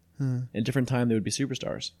here. In a different time, they would be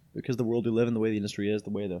superstars. Because the world we live in, the way the industry is,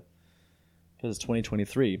 because it's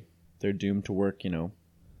 2023, they're doomed to work,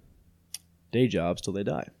 day jobs till they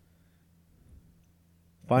die.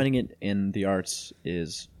 Finding it in the arts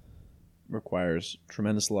requires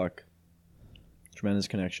tremendous luck, tremendous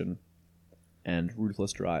connection, and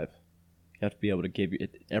ruthless drive. You have to be able to give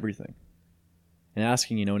it everything. And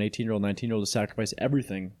asking, an 18-year-old, 19-year-old to sacrifice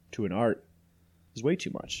everything to an art is way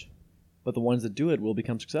too much. But the ones that do it will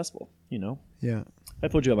become successful, yeah. I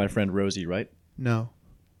told you about my friend Rosie, right? No.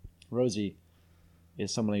 Rosie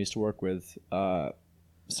is someone I used to work with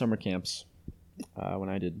summer camps when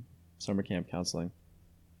I did summer camp counseling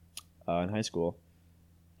in high school.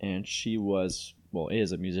 And she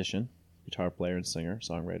is a musician, guitar player and singer,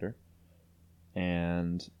 songwriter.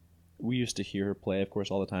 And we used to hear her play, of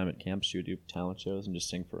course, all the time at camps. She would do talent shows and just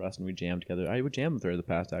sing for us, and we jammed together. I would jam with her in the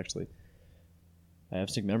past, actually. I have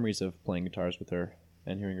sick memories of playing guitars with her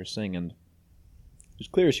and hearing her sing, and was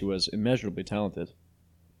clear she was immeasurably talented.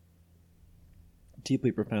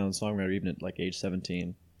 Deeply profound songwriter even at like age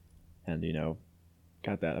 17. And, you know,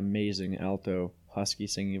 got that amazing alto, husky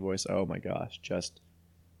singing voice. Oh my gosh, just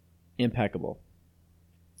impeccable.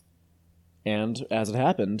 And as it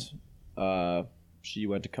happened, she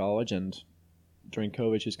went to college, and during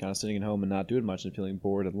COVID, she was kind of sitting at home and not doing much and feeling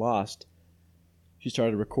bored and lost. She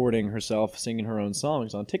started recording herself singing her own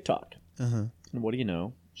songs on TikTok. Uh-huh. And what do you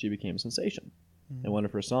know? She became a sensation. And one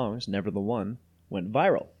of her songs, Never the One, went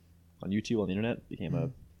viral on YouTube, on the internet. Became a,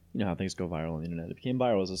 you know how things go viral on the internet. It became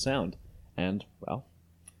viral as a sound. And, well,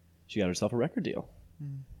 she got herself a record deal.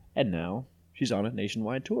 And now she's on a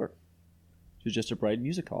nationwide tour. She was just at Bright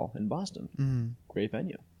Music Hall in Boston. Great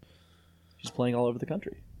venue. She's playing all over the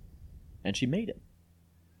country. And she made it.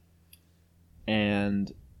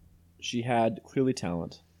 And she had clearly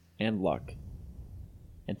talent and luck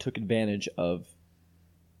and took advantage of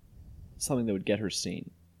something that would get her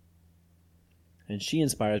seen. And she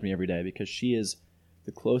inspires me every day because she is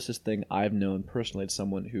the closest thing I've known personally to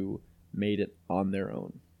someone who made it on their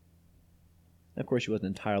own. And of course, she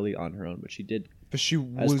wasn't entirely on her own, but she did But she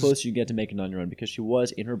as was close as you get to making it on your own, because she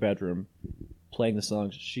was in her bedroom playing the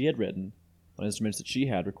songs she had written on instruments that she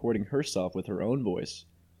had, recording herself with her own voice,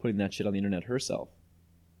 putting that shit on the internet herself.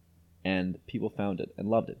 And people found it and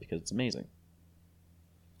loved it because it's amazing.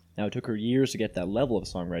 Now, it took her years to get that level of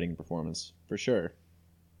songwriting and performance, for sure.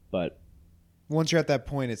 But once you're at that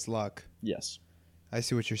point, it's luck. yes. I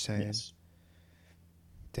see what you're saying. Yes.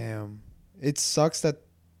 Damn. It sucks that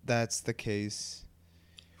that's the case.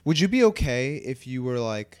 Would you be okay if you were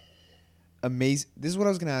like amazing? This is what I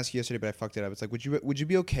was going to ask you yesterday, but I fucked it up. It's like, would you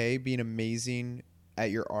be okay being amazing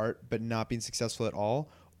at your art but not being successful at all?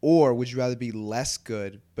 Or would you rather be less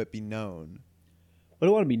good but be known? I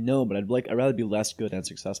don't want to be known, but I'd rather be less good and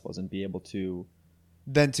successful and be able to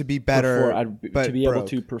Than to be better, but to be broke. able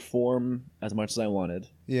to perform as much as I wanted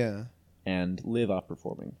Yeah. and live off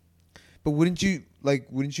performing. But wouldn't you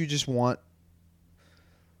just want,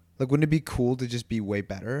 like, wouldn't it be cool to just be way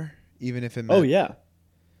better, even if it meant... Oh yeah.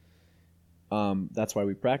 That's why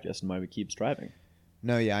we practice and why we keep striving.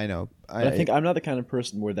 No, yeah, I know. But I think I'm not the kind of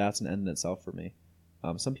person where that's an end in itself for me.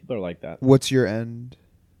 Some people are like that. What's your end?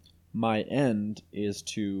 My end is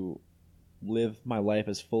to live my life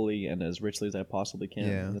as fully and as richly as I possibly can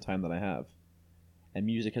in the time that I have. And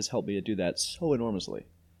music has helped me to do that so enormously.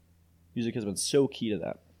 Music has been so key to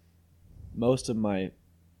that. Most of my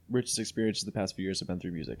richest experiences the past few years have been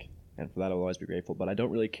through music. And for that, I'll always be grateful. But I don't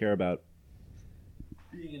really care about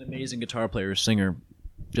being an amazing guitar player or singer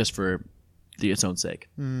just for its own sake.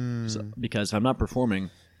 So, because if I'm not performing,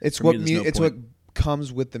 It's for what me, there's no it's point. what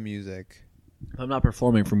comes with the music. If I'm not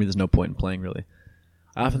performing, for me, there's no point in playing, really.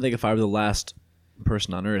 I often think if I were the last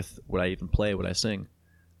person on earth, would I even play? Would I sing?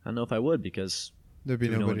 I don't know if I would, because There'd be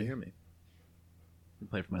there would no one to nobody. hear me. I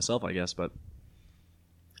play for myself, I guess, but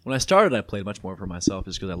when I started, I played much more for myself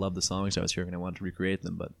just because I loved the songs I was hearing and I wanted to recreate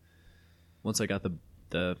them. But once I got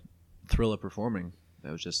the thrill of performing,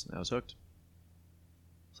 I was hooked.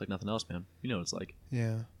 It's like nothing else, man. You know what it's like.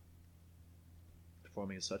 Yeah,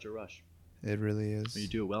 Performing is such a rush. it really is. When you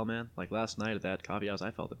do it well, man. Like last night at that coffee house, I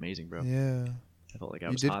felt amazing, bro. Yeah. I felt like I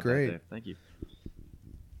You was did hot great. that day. Thank you.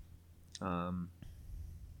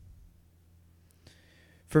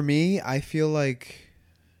 For me, I feel like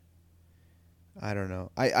I don't know.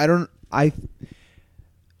 I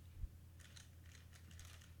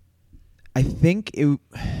think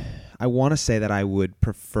I want to say that I would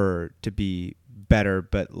prefer to be better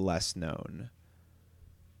but less known.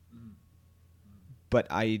 But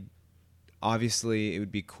obviously it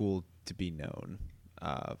would be cool to be known.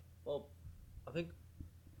 Well, I think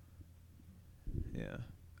Yeah.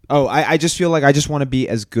 Oh, I just feel like I just want to be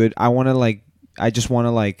as good. I just want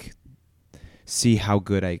to see how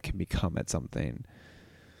good I can become at something.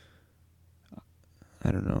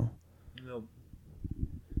 I don't know. you know,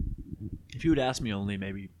 if you had asked me only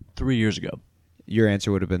maybe 3 years ago, Your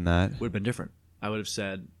answer would have been that. would have been different. I would have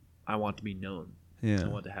said, I want to be known. Yeah. I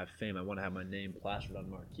want to have fame. I want to have my name plastered on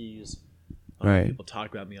marquees. I Right. want people to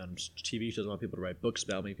talk about me on TV shows. I want people to write books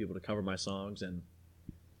about me, people to cover my songs. And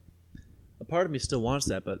a part of me still wants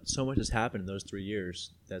that, but so much has happened in those 3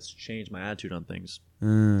 years that's changed my attitude on things.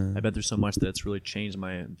 I've been through so much that's really changed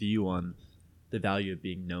my view on the value of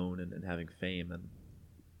being known and having fame. And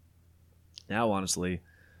now, honestly,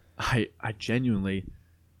 I genuinely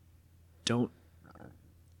don't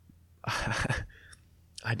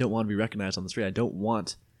I don't want to be recognized on the street. I don't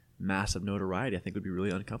want massive notoriety. I think it would be really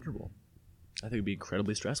uncomfortable. I think it would be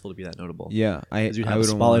incredibly stressful to be that notable. Yeah, Because you'd I have a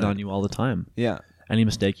wouldn't spotlight want on you all the time. Yeah. Any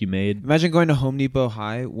mistake you made. Imagine going to Home Depot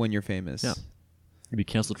High when you're famous. Yeah. You'd be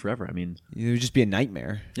canceled forever. I mean, it would just be a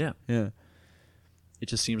nightmare. Yeah. It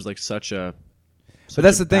just seems like such a. But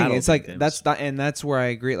that's the thing. It's like that's not, and that's where I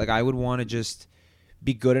agree. Like I would want to just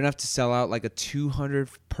be good enough to sell out like a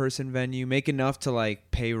 200-person venue, make enough to like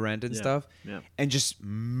pay rent and stuff, and just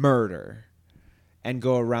murder, and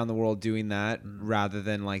go around the world doing that rather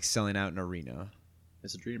than like selling out an arena.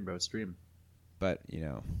 It's a dream, bro. It's a dream. But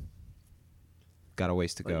got a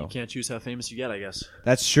ways to go. You can't choose how famous you get, I guess.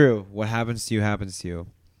 That's true. What happens to you happens to you.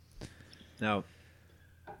 Now,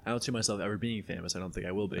 I don't see myself ever being famous. I don't think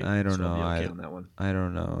I will be. I don't know. I'll be okay on that one. I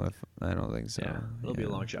don't know. I don't think so. Yeah, it'll be a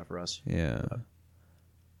long shot for us. Yeah. But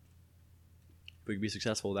if we can be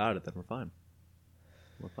successful without it, then we're fine.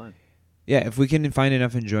 We're fine. Yeah, if we can find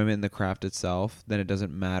enough enjoyment in the craft itself, then it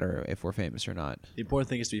doesn't matter if we're famous or not. The important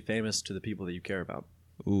thing is to be famous to the people that you care about.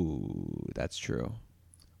 Ooh, that's true.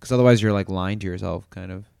 Because otherwise you're like lying to yourself,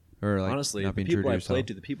 kind of. Or like honestly, not the being true people to I yourself. play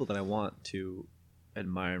to, the people that I want to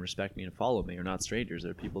admire and respect me and follow me are not strangers.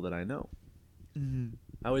 They're people that I know. Mm-hmm.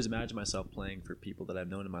 I always imagine myself playing for people that I've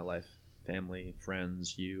known in my life. Family,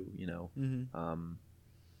 friends,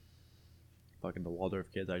 fucking the Waldorf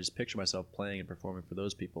kids. I just picture myself playing and performing for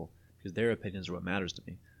those people because their opinions are what matters to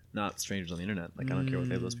me, not strangers on the internet. Like I don't care what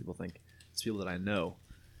those people think. It's people that I know,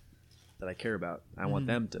 that I care about. I want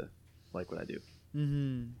them to like what I do.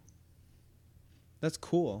 Mm-hmm. That's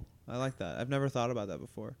cool. I like that. I've never thought about that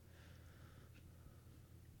before.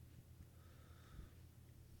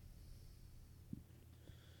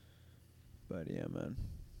 But yeah, man.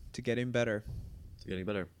 To getting better. It's getting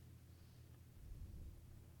better.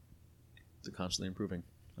 It's constantly improving.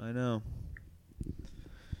 I know.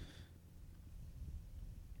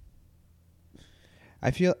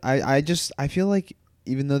 I feel like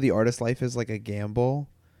even though the artist life is like a gamble,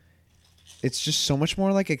 it's just so much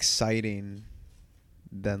more like exciting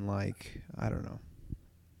than like, I don't know,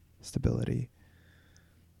 stability.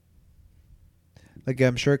 Like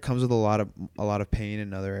I'm sure it comes with a lot of pain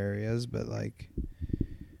in other areas, but like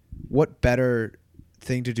what better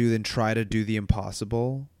thing to do than try to do the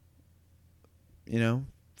impossible,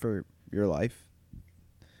 for your life?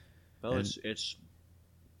 Well,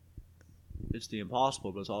 it's the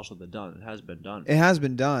impossible, but it's also the done. It has been done. It has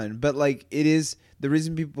been done, but like it is the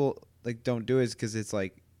reason people like don't do it is because it's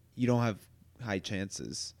like you don't have high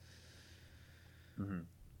chances. Mm-hmm.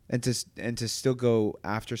 And to still go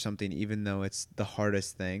after something even though it's the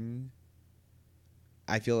hardest thing,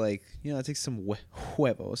 I feel like it takes some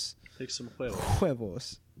huevos. Take some huevos.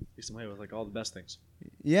 Huevos. Take some huevos, like all the best things.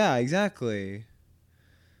 Yeah, exactly.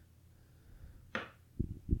 Well,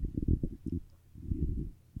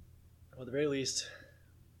 at the very least,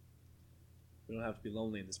 we don't have to be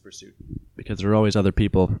lonely in this pursuit because there are always other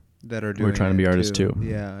people that are who are trying to be artists too.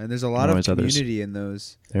 Yeah, and there's a lot of community in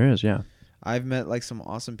those. There is, yeah. I've met like some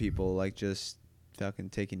awesome people, like just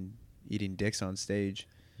fucking eating dicks on stage.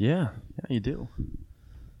 Yeah, you do.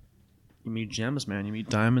 You meet gems, man. You meet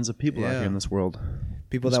diamonds of people out here in this world.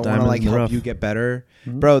 People that want to like help you get better,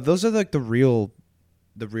 bro. Those are like the real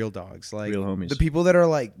dogs, like real homies. The people that are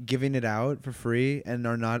like giving it out for free and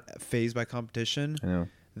are not fazed by competition. I know.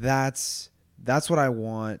 That's what I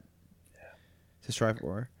want to strive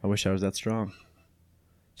for. I wish I was that strong.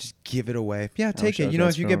 Just give it away. Yeah, take it.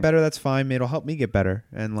 If you get better, that's fine. It'll help me get better.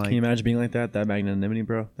 And like, can you imagine being like that? That magnanimity,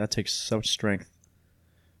 bro. That takes such strength.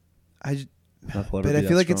 But I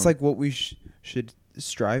feel like it's like what we should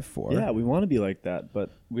strive for. Yeah, we want to be like that, but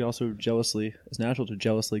we also it's natural to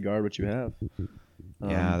jealously guard what you have.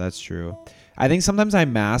 Yeah, that's true. I think sometimes I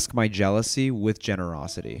mask my jealousy with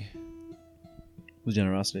generosity. With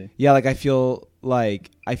generosity? Yeah, like I feel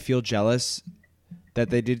jealous that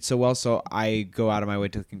they did so well, so I go out of my way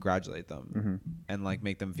to congratulate them and like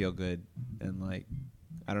make them feel good and like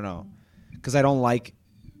I don't know, because I don't like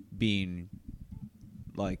being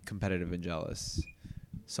like competitive and jealous,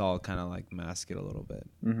 so I'll kind of like mask it a little bit.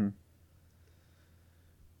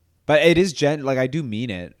 But it is like I do mean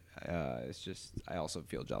it. It's just I also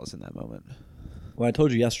feel jealous in that moment. Well, I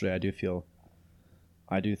told you yesterday, I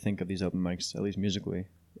do think of these open mics, at least musically,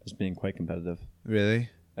 as being quite competitive. Really?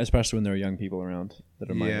 Especially when there are young people around that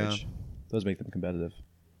are my age. Those make them competitive.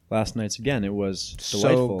 Last night's, again, it was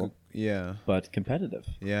delightful, but competitive.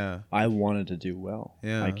 Yeah. I wanted to do well.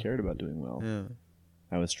 Yeah. I cared about doing well. Yeah.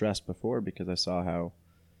 I was stressed before because I saw how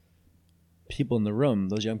people in the room,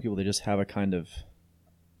 those young people, they just have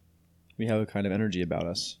we have a kind of energy about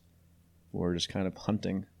us. We're just kind of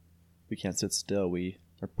hunting. We can't sit still. We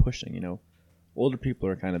are pushing, Older people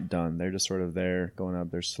are kind of done. They're just sort of there, going up.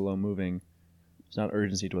 They're slow moving. There's not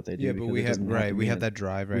urgency to what they do. Yeah, but we have that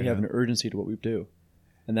drive right now. We have an urgency to what we do.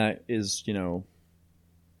 And that is,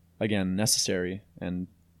 again, necessary and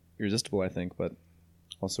irresistible, I think, but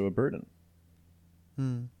also a burden.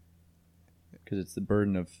 Because it's the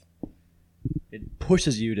burden of, it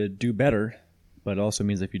pushes you to do better, but it also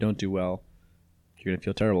means if you don't do well, you're going to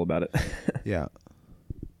feel terrible about it. Yeah.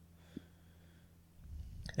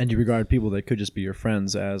 And you regard people that could just be your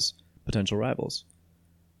friends as potential rivals,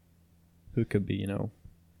 who could be, at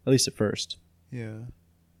least at first. Yeah.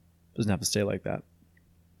 Doesn't have to stay like that.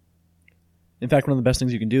 In fact, one of the best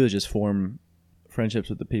things you can do is just form friendships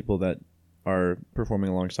with the people that are performing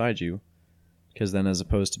alongside you, because then, as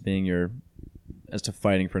opposed to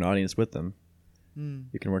fighting for an audience with them,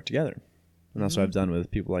 you can work together. And that's what I've done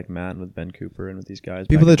with people like Matt and with Ben Cooper and with these guys.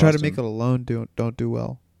 People that try to Boston. make it alone don't do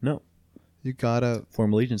well. No. You gotta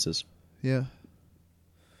form allegiances. Yeah.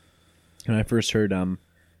 When I first heard, there's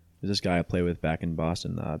this guy I play with back in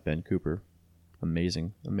Boston, Ben Cooper,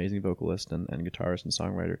 amazing vocalist and guitarist and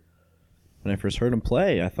songwriter. When I first heard him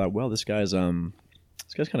play, I thought, well, this guy's kind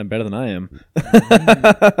of better than I am.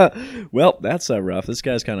 Well, that's rough. This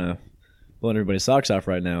guy's kind of blowing everybody's socks off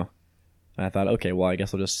right now. And I thought, okay, well, I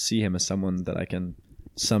guess I'll just see him as someone that I can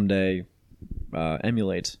someday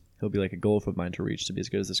emulate. He'll be like a goal of mine to reach, to be as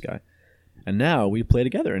good as this guy. And now we play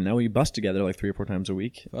together, and now we bust together like 3 or 4 times a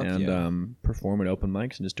week perform at open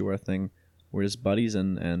mics and just do our thing. We're just buddies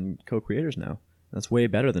and co-creators now. That's way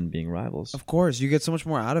better than being rivals. Of course, you get so much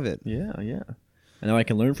more out of it. Yeah. And now I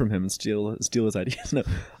can learn from him and steal his ideas. No,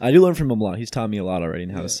 I do learn from him a lot. He's taught me a lot already in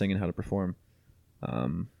how to sing and how to perform.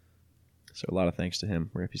 So a lot of thanks to him.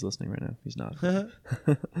 Or if he's listening right now, he's not.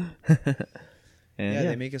 And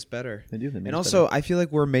they make us better. They do. And also, I feel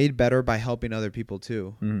like we're made better by helping other people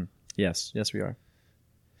too. Mm-hmm. Yes, we are.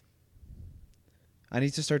 I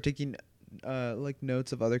need to start taking like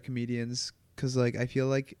notes of other comedians, because like I feel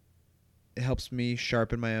like it helps me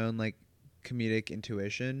sharpen my own like comedic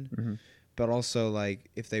intuition. Mm-hmm. But also, like,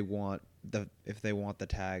 if they want the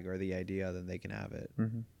tag or the idea, then they can have it.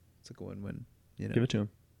 Mm-hmm. It's like a win-win. Give it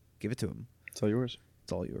to them. It's all yours.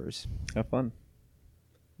 It's all yours. Have fun.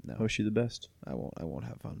 No, I wish you the best. I won't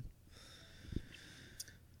have fun.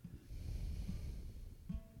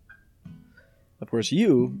 Of course,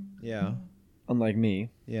 you. Yeah. Unlike me.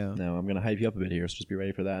 Yeah. Now I'm gonna hype you up a bit here, so just be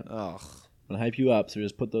ready for that. Ugh. I'm gonna hype you up, so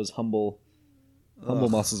just put those humble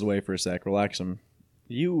muscles away for a sec. Relax them.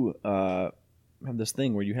 You have this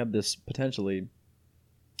thing where you have this potentially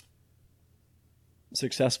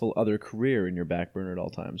successful other career in your back burner at all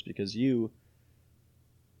times, because you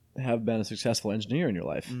have been a successful engineer in your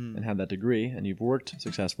life and had that degree, and you've worked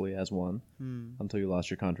successfully as one until you lost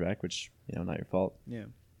your contract, which, not your fault. Yeah.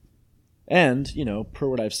 And, per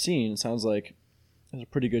what I've seen, it sounds like there's a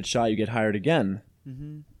pretty good shot you get hired again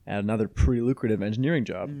at another pretty lucrative engineering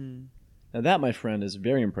job. Now that, my friend, is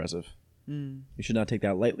very impressive. You should not take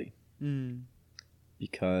that lightly,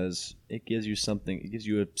 because it gives you something. It gives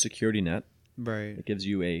you a security net. Right. It gives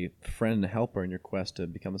you a friend and a helper in your quest to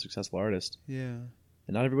become a successful artist. Yeah.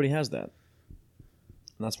 And not everybody has that.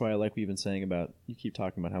 And that's why I like what you've been saying about, you keep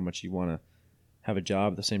talking about how much you want to have a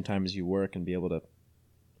job at the same time as you work and be able to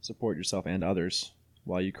support yourself and others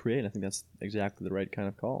while you create. I think that's exactly the right kind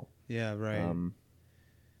of call. Yeah, right.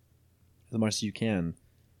 As much as you can,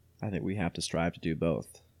 I think we have to strive to do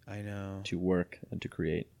both. I know. To work and to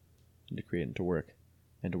create, and to create and to work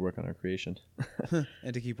on our creation.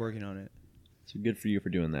 And to keep working on it. So good for you for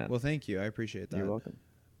doing that. Well, thank you. I appreciate that. You're welcome.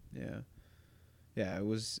 Yeah. Yeah, it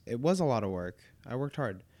was a lot of work. I worked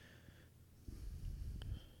hard.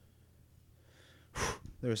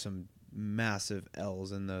 There were some massive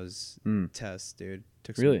L's in those tests, dude.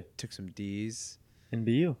 Took some D's. In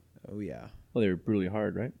BU? Oh, yeah. Well, they were brutally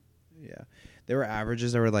hard, right? Yeah. There were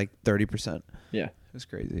averages that were like 30%. Yeah. It was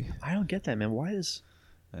crazy. I don't get that, man. Why is...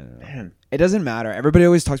 I don't know. Man. It doesn't matter. Everybody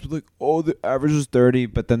always talks about like, oh, the average is 30,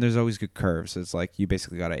 but then there's always good curves. So it's like you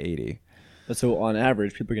basically got an 80. But so on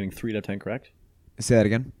average, people are getting 3 out of 10 correct? Say that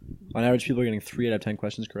again? On average, people are getting 3 out of 10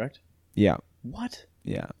 questions correct? Yeah. What?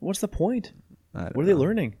 Yeah. What's the point? What are they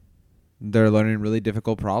learning? They're learning really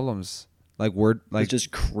difficult problems. Like word, like it's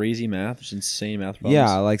just crazy math, just insane math problems.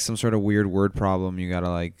 Yeah, like some sort of weird word problem. You gotta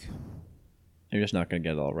like. You're just not gonna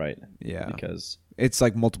get it all right. Yeah, because it's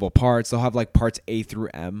like multiple parts. They'll have like parts A through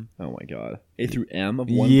M. Oh my god, A through M of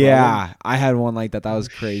one. Yeah, problem? I had one like that. That was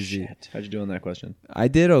crazy. Shit. How'd you do on that question? I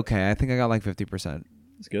did okay. I think I got like 50%.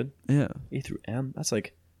 That's good. Yeah. A through M. That's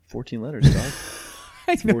like 14 letters, dog.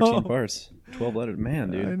 I know. 14 parts, 12 letters. Man,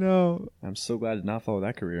 dude. I know. I'm so glad I did not follow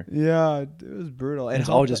that career. Yeah, it was brutal. And it's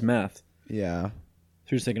all just math. Yeah.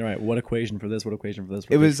 So you're just thinking, all right, what equation for this? What equation for this?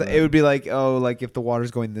 It would be like, oh, like if the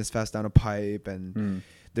water's going this fast down a pipe and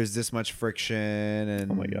there's this much friction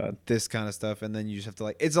and oh my god, this kind of stuff, and then you just have to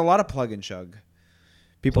like, it's a lot of plug and chug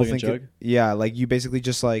People Plug and think, chug? yeah, like you basically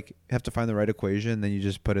just like have to find the right equation, then you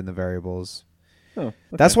just put in the variables. Oh, okay.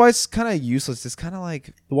 That's why it's kind of useless. It's kind of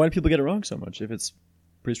like, But why do people get it wrong so much if it's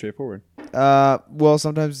pretty straightforward? well,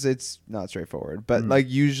 sometimes it's not straightforward, but like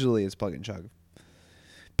usually it's plug and chug.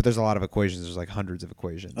 But there's a lot of equations. There's like hundreds of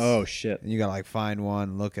equations. Oh shit! And you gotta like find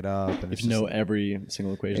one, look it up, and If you know every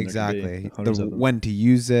single equation, exactly hundreds of them. when to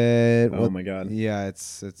use it. Oh my god! Yeah,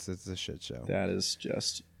 it's a shit show. That is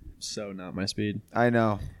just so not my speed. I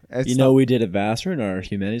know. It's You know, we did at Vassar in our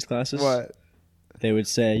humanities classes. what? They would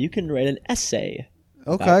say you can write an essay.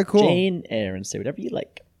 Okay, about cool. Jane Eyre and say whatever you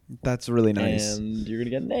like. That's really nice. And you're gonna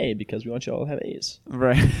get an A because we want you all to have A's.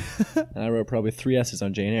 Right. And I wrote probably 3 essays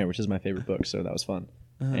on Jane Eyre, which is my favorite book, so that was fun.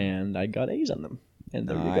 Uh-huh. And I got A's on them. And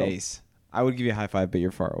there you go. Nice. I would give you a high five, but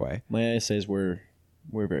you're far away. My essays were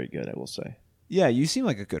very good, I will say. Yeah, you seem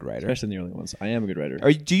like a good writer. Especially in the early ones. I am a good writer.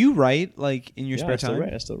 Do you write like in your spare time?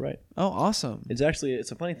 I still write. Oh, awesome. It's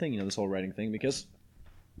a funny thing, this whole writing thing, because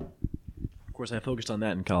of course I focused on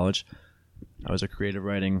that in college. I was a creative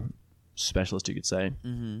writing specialist, you could say.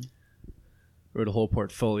 Mm-hmm. Wrote a whole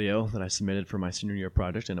portfolio that I submitted for my senior year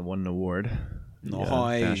project, and it won an award. Nice.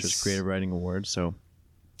 The Bachelor's Creative Writing Award. So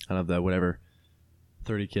out of the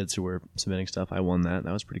 30 kids who were submitting stuff, I won that.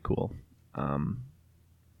 That was pretty cool. I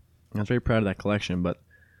was very proud of that collection, but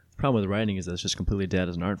the problem with writing is that it's just completely dead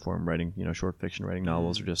as an art form. Writing, short fiction, writing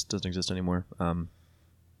novels, or just doesn't exist anymore.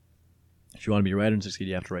 If you want to be a writer and succeed,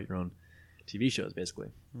 you have to write your own TV shows,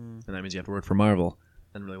 basically. And that means you have to work for Marvel.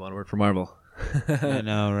 I didn't really want to work for Marvel. I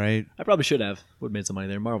know, right? I probably should have. Would have made some money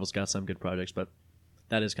there. Marvel's got some good projects, but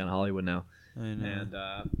that is kind of Hollywood now. I know.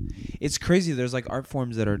 And It's crazy. There's like art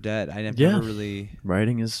forms that are dead. I never Yeah. really.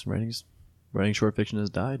 writing short fiction has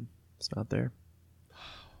died. It's not there.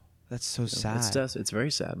 That's so sad. It's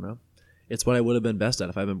very sad, bro. It's what I would have been best at.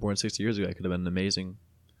 If I had been born 60 years ago, I could have been an amazing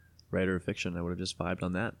writer of fiction. I would have just vibed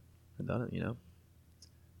on that and done it,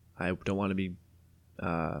 I don't want to be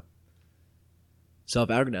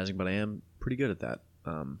self-aggrandizing, but I am pretty good at that.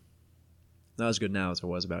 Not as good now as I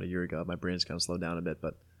was about a year ago. My brain's kind of slowed down a bit,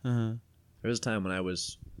 but Uh-huh. there was a time when I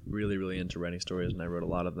was really, really into writing stories, and I wrote a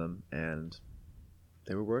lot of them, and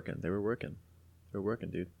they were working. They were working,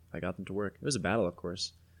 dude. I got them to work. It was a battle, of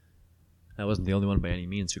course. I wasn't the only one by any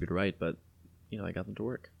means who could write, but I got them to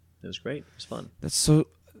work. It was great. It was fun. That's so.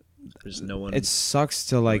 There's no one. It sucks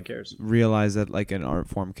to one like cares. realize that like an art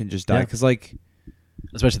form can just die Yeah. because like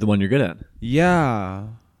Especially the one you're good at. yeah,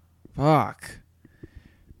 fuck.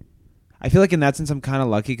 I feel like in that sense I'm kind of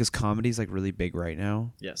lucky because comedy's like really big right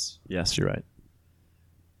now. Yes, you're right.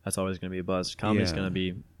 That's always going to be a buzz. Comedy's Yeah. going to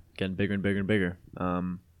be getting bigger and bigger and bigger.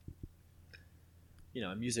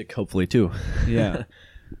 Music hopefully too. Yeah.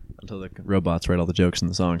 Until the robots write all the jokes and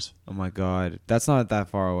the songs. Oh my god, that's not that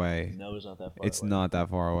far away. No, it's not that far. It's not that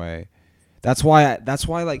far away. That's why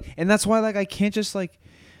I can't just like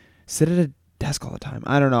sit at a desk all the time.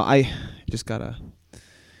 I don't know. I just gotta.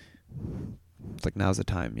 It's like now's the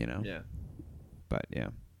time, Yeah. But yeah,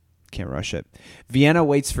 can't rush it. Vienna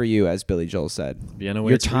waits for you, as Billy Joel said. Vienna Your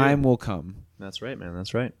waits for you. time will come. That's right, man.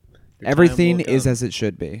 That's right. Your time Everything will is come. as it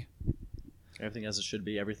should be. Everything as it should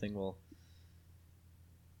be.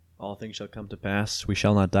 All things shall come to pass. We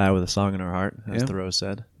shall not die with a song in our heart, as Yeah. Thoreau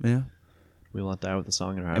said. Yeah. We will not die with a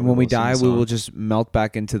song in our heart. And when we will sing die, the we song. will just melt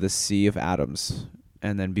back into the sea of atoms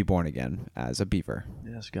and then be born again as a beaver.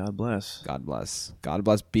 Yes, God bless. God bless. God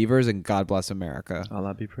bless beavers and God bless America.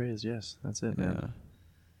 Allah be praised. Yes, that's it, man. Yeah.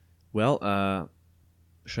 Well,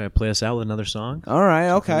 should I play us out with another song? All right.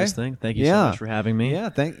 for Okay. This thing? Thank you Yeah. so much for having me. Yeah.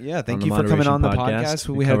 Thank on you the for coming on the Moderation podcast.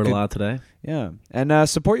 We had covered good, a lot today. Yeah. And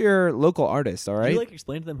support your local artists. All Did right. you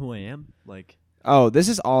explain to them who I am? Oh, this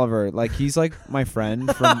is Oliver. Like he's like my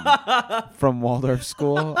friend from Waldorf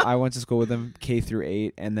school. I went to school with him K through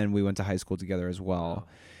 8, and then we went to high school together as well.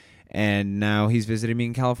 And now he's visiting me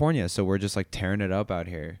in California, so we're just like tearing it up out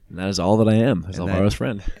here. And that is all that I am. Is And Alvaro's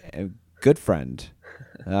friend. A good friend.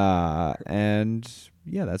 And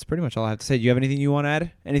yeah, that's pretty much all I have to say. Do you have anything you want to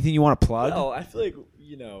add? Anything you want to plug? Well, I feel like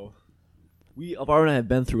Alvaro and I have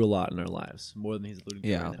been through a lot in our lives, more than he's alluding to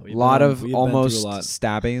Yeah, right now. a lot of we've been almost through a lot.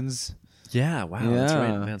 stabbings. Yeah, wow, that's right,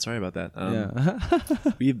 Yeah. man. Sorry about that.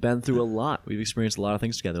 Yeah. We've been through a lot. We've experienced a lot of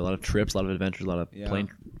things together. A lot of trips, a lot of adventures, a lot of Yeah.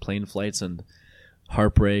 plane flights, and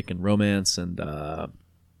heartbreak and romance, and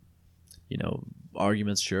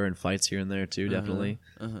arguments, sure, and fights here and there too, definitely,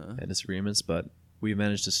 and disagreements. But we've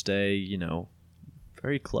managed to stay,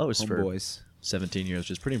 very close for Homeboys. 17 years,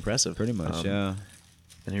 which is pretty impressive. Pretty much, yeah.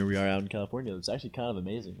 And here we are out in California. It's actually kind of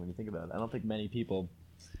amazing when you think about it. I don't think many people.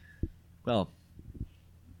 Well,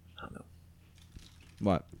 I don't know.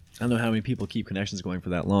 What? I don't know how many people keep connections going for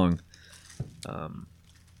that long.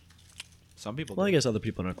 Some people. Well, do. I guess other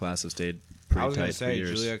people in our class have stayed pretty I was tight gonna for say years.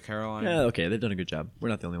 Julia, Caroline. Yeah, okay, they've done a good job. We're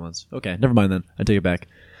not the only ones. Okay, never mind then. I take it back.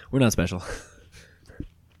 We're not special.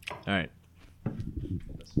 All right.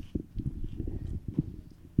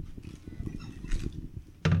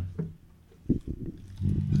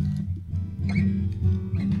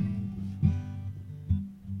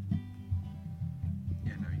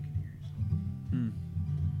 Yeah, now you can hear yourself.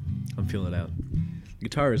 I'm feeling it out.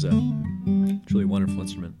 Guitar is a truly wonderful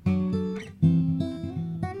instrument.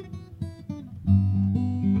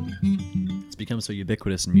 It's become so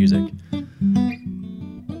ubiquitous in music.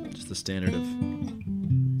 Just the standard of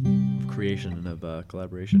creation and of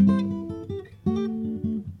collaboration.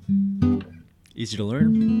 Easy to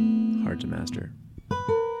learn, hard to master.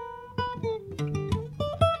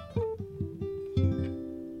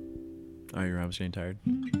 Oh, your arm's getting tired?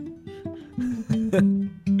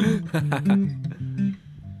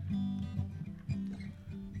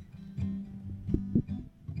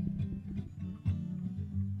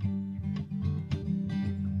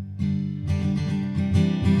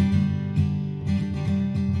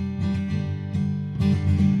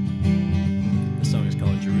 The song is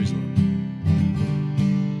called Jerusalem.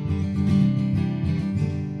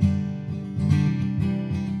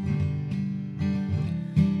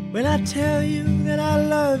 When I tell you that I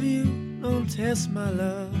love you, don't test my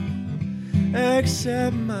love.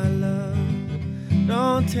 Accept my love.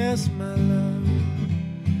 Don't test my love.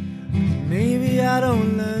 'Cause maybe I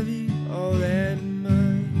don't love you all that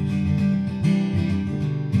much.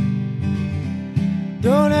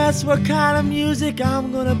 Don't ask what kind of music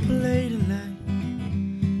I'm gonna play tonight.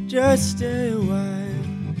 Just stay a while,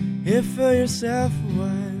 hear for yourself a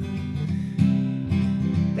while.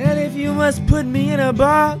 And if you must put me in a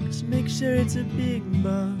box, make sure it's a big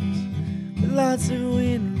box with lots of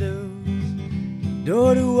windows,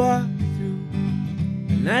 door to walk through,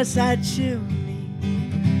 a nice side chimney,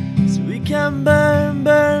 so we can burn,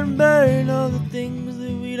 burn, burn all the things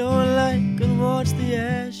that we don't like and watch the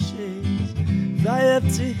ashes fly up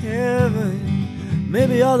to heaven,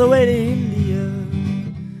 maybe all the way to India.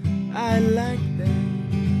 I like that.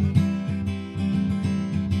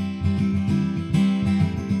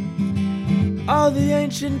 All the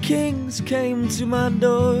ancient kings came to my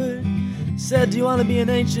door, said, do you want to be an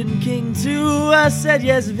ancient king too? I said,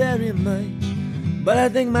 yes, very much, but I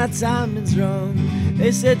think my timing's wrong.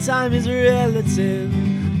 They said time is relative,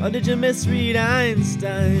 or did you misread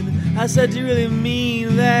Einstein? I said, do you really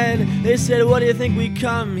mean that? They said, what do you think we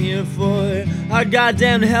come here for? Our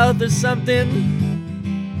goddamn health or something?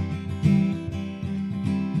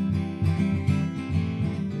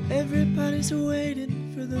 Everybody's waiting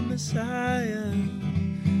for the Messiah.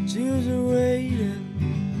 Jews are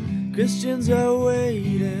waiting, Christians are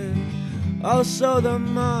waiting, also the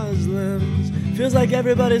Muslims. Feels like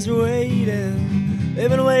everybody's waiting. They've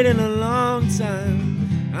been waiting a long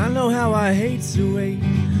time. I know how I hate to wait,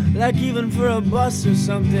 like even for a bus or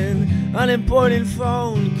something, an important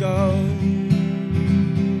phone call.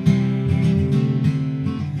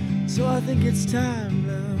 So I think it's time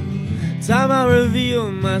now. Time I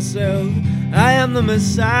reveal myself. I am the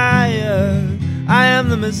Messiah. I am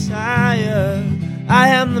the Messiah. I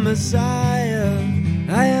am the Messiah.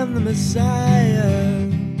 I am the Messiah.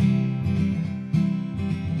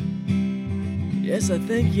 Yes, I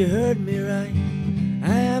think you heard me right.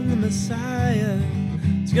 I am the Messiah.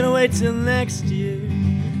 It's gonna wait till next year.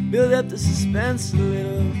 Build up the suspense a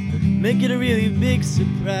little. Make it a really big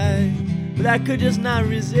surprise. But I could just not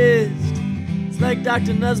resist. It's like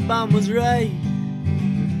Dr. Nussbaum was right.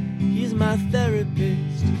 He's my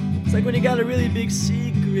therapist. It's like when you got a really big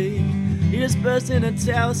secret, you just burst in and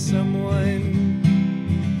tell someone.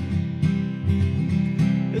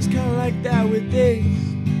 It's kinda like that with this.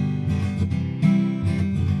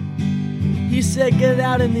 He said, get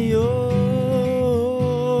out in the open.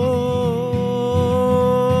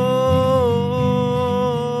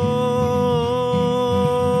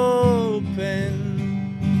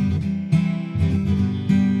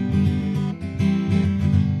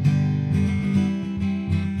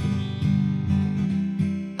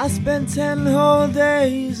 I spent 10 whole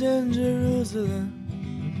days in Jerusalem,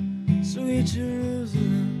 sweet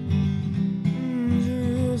Jerusalem,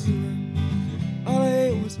 Jerusalem. All I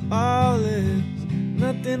ate was olives,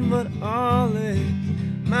 nothing but olives,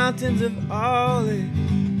 mountains of olives.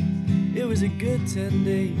 It was a good 10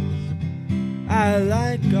 days. I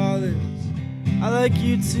like olives, I like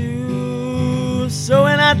you too. So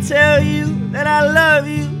when I tell you that I love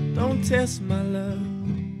you, don't test my love.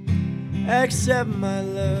 Accept my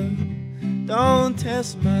love, don't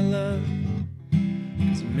test my love.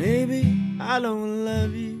 'Cause maybe I don't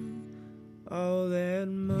love you all that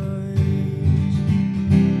much.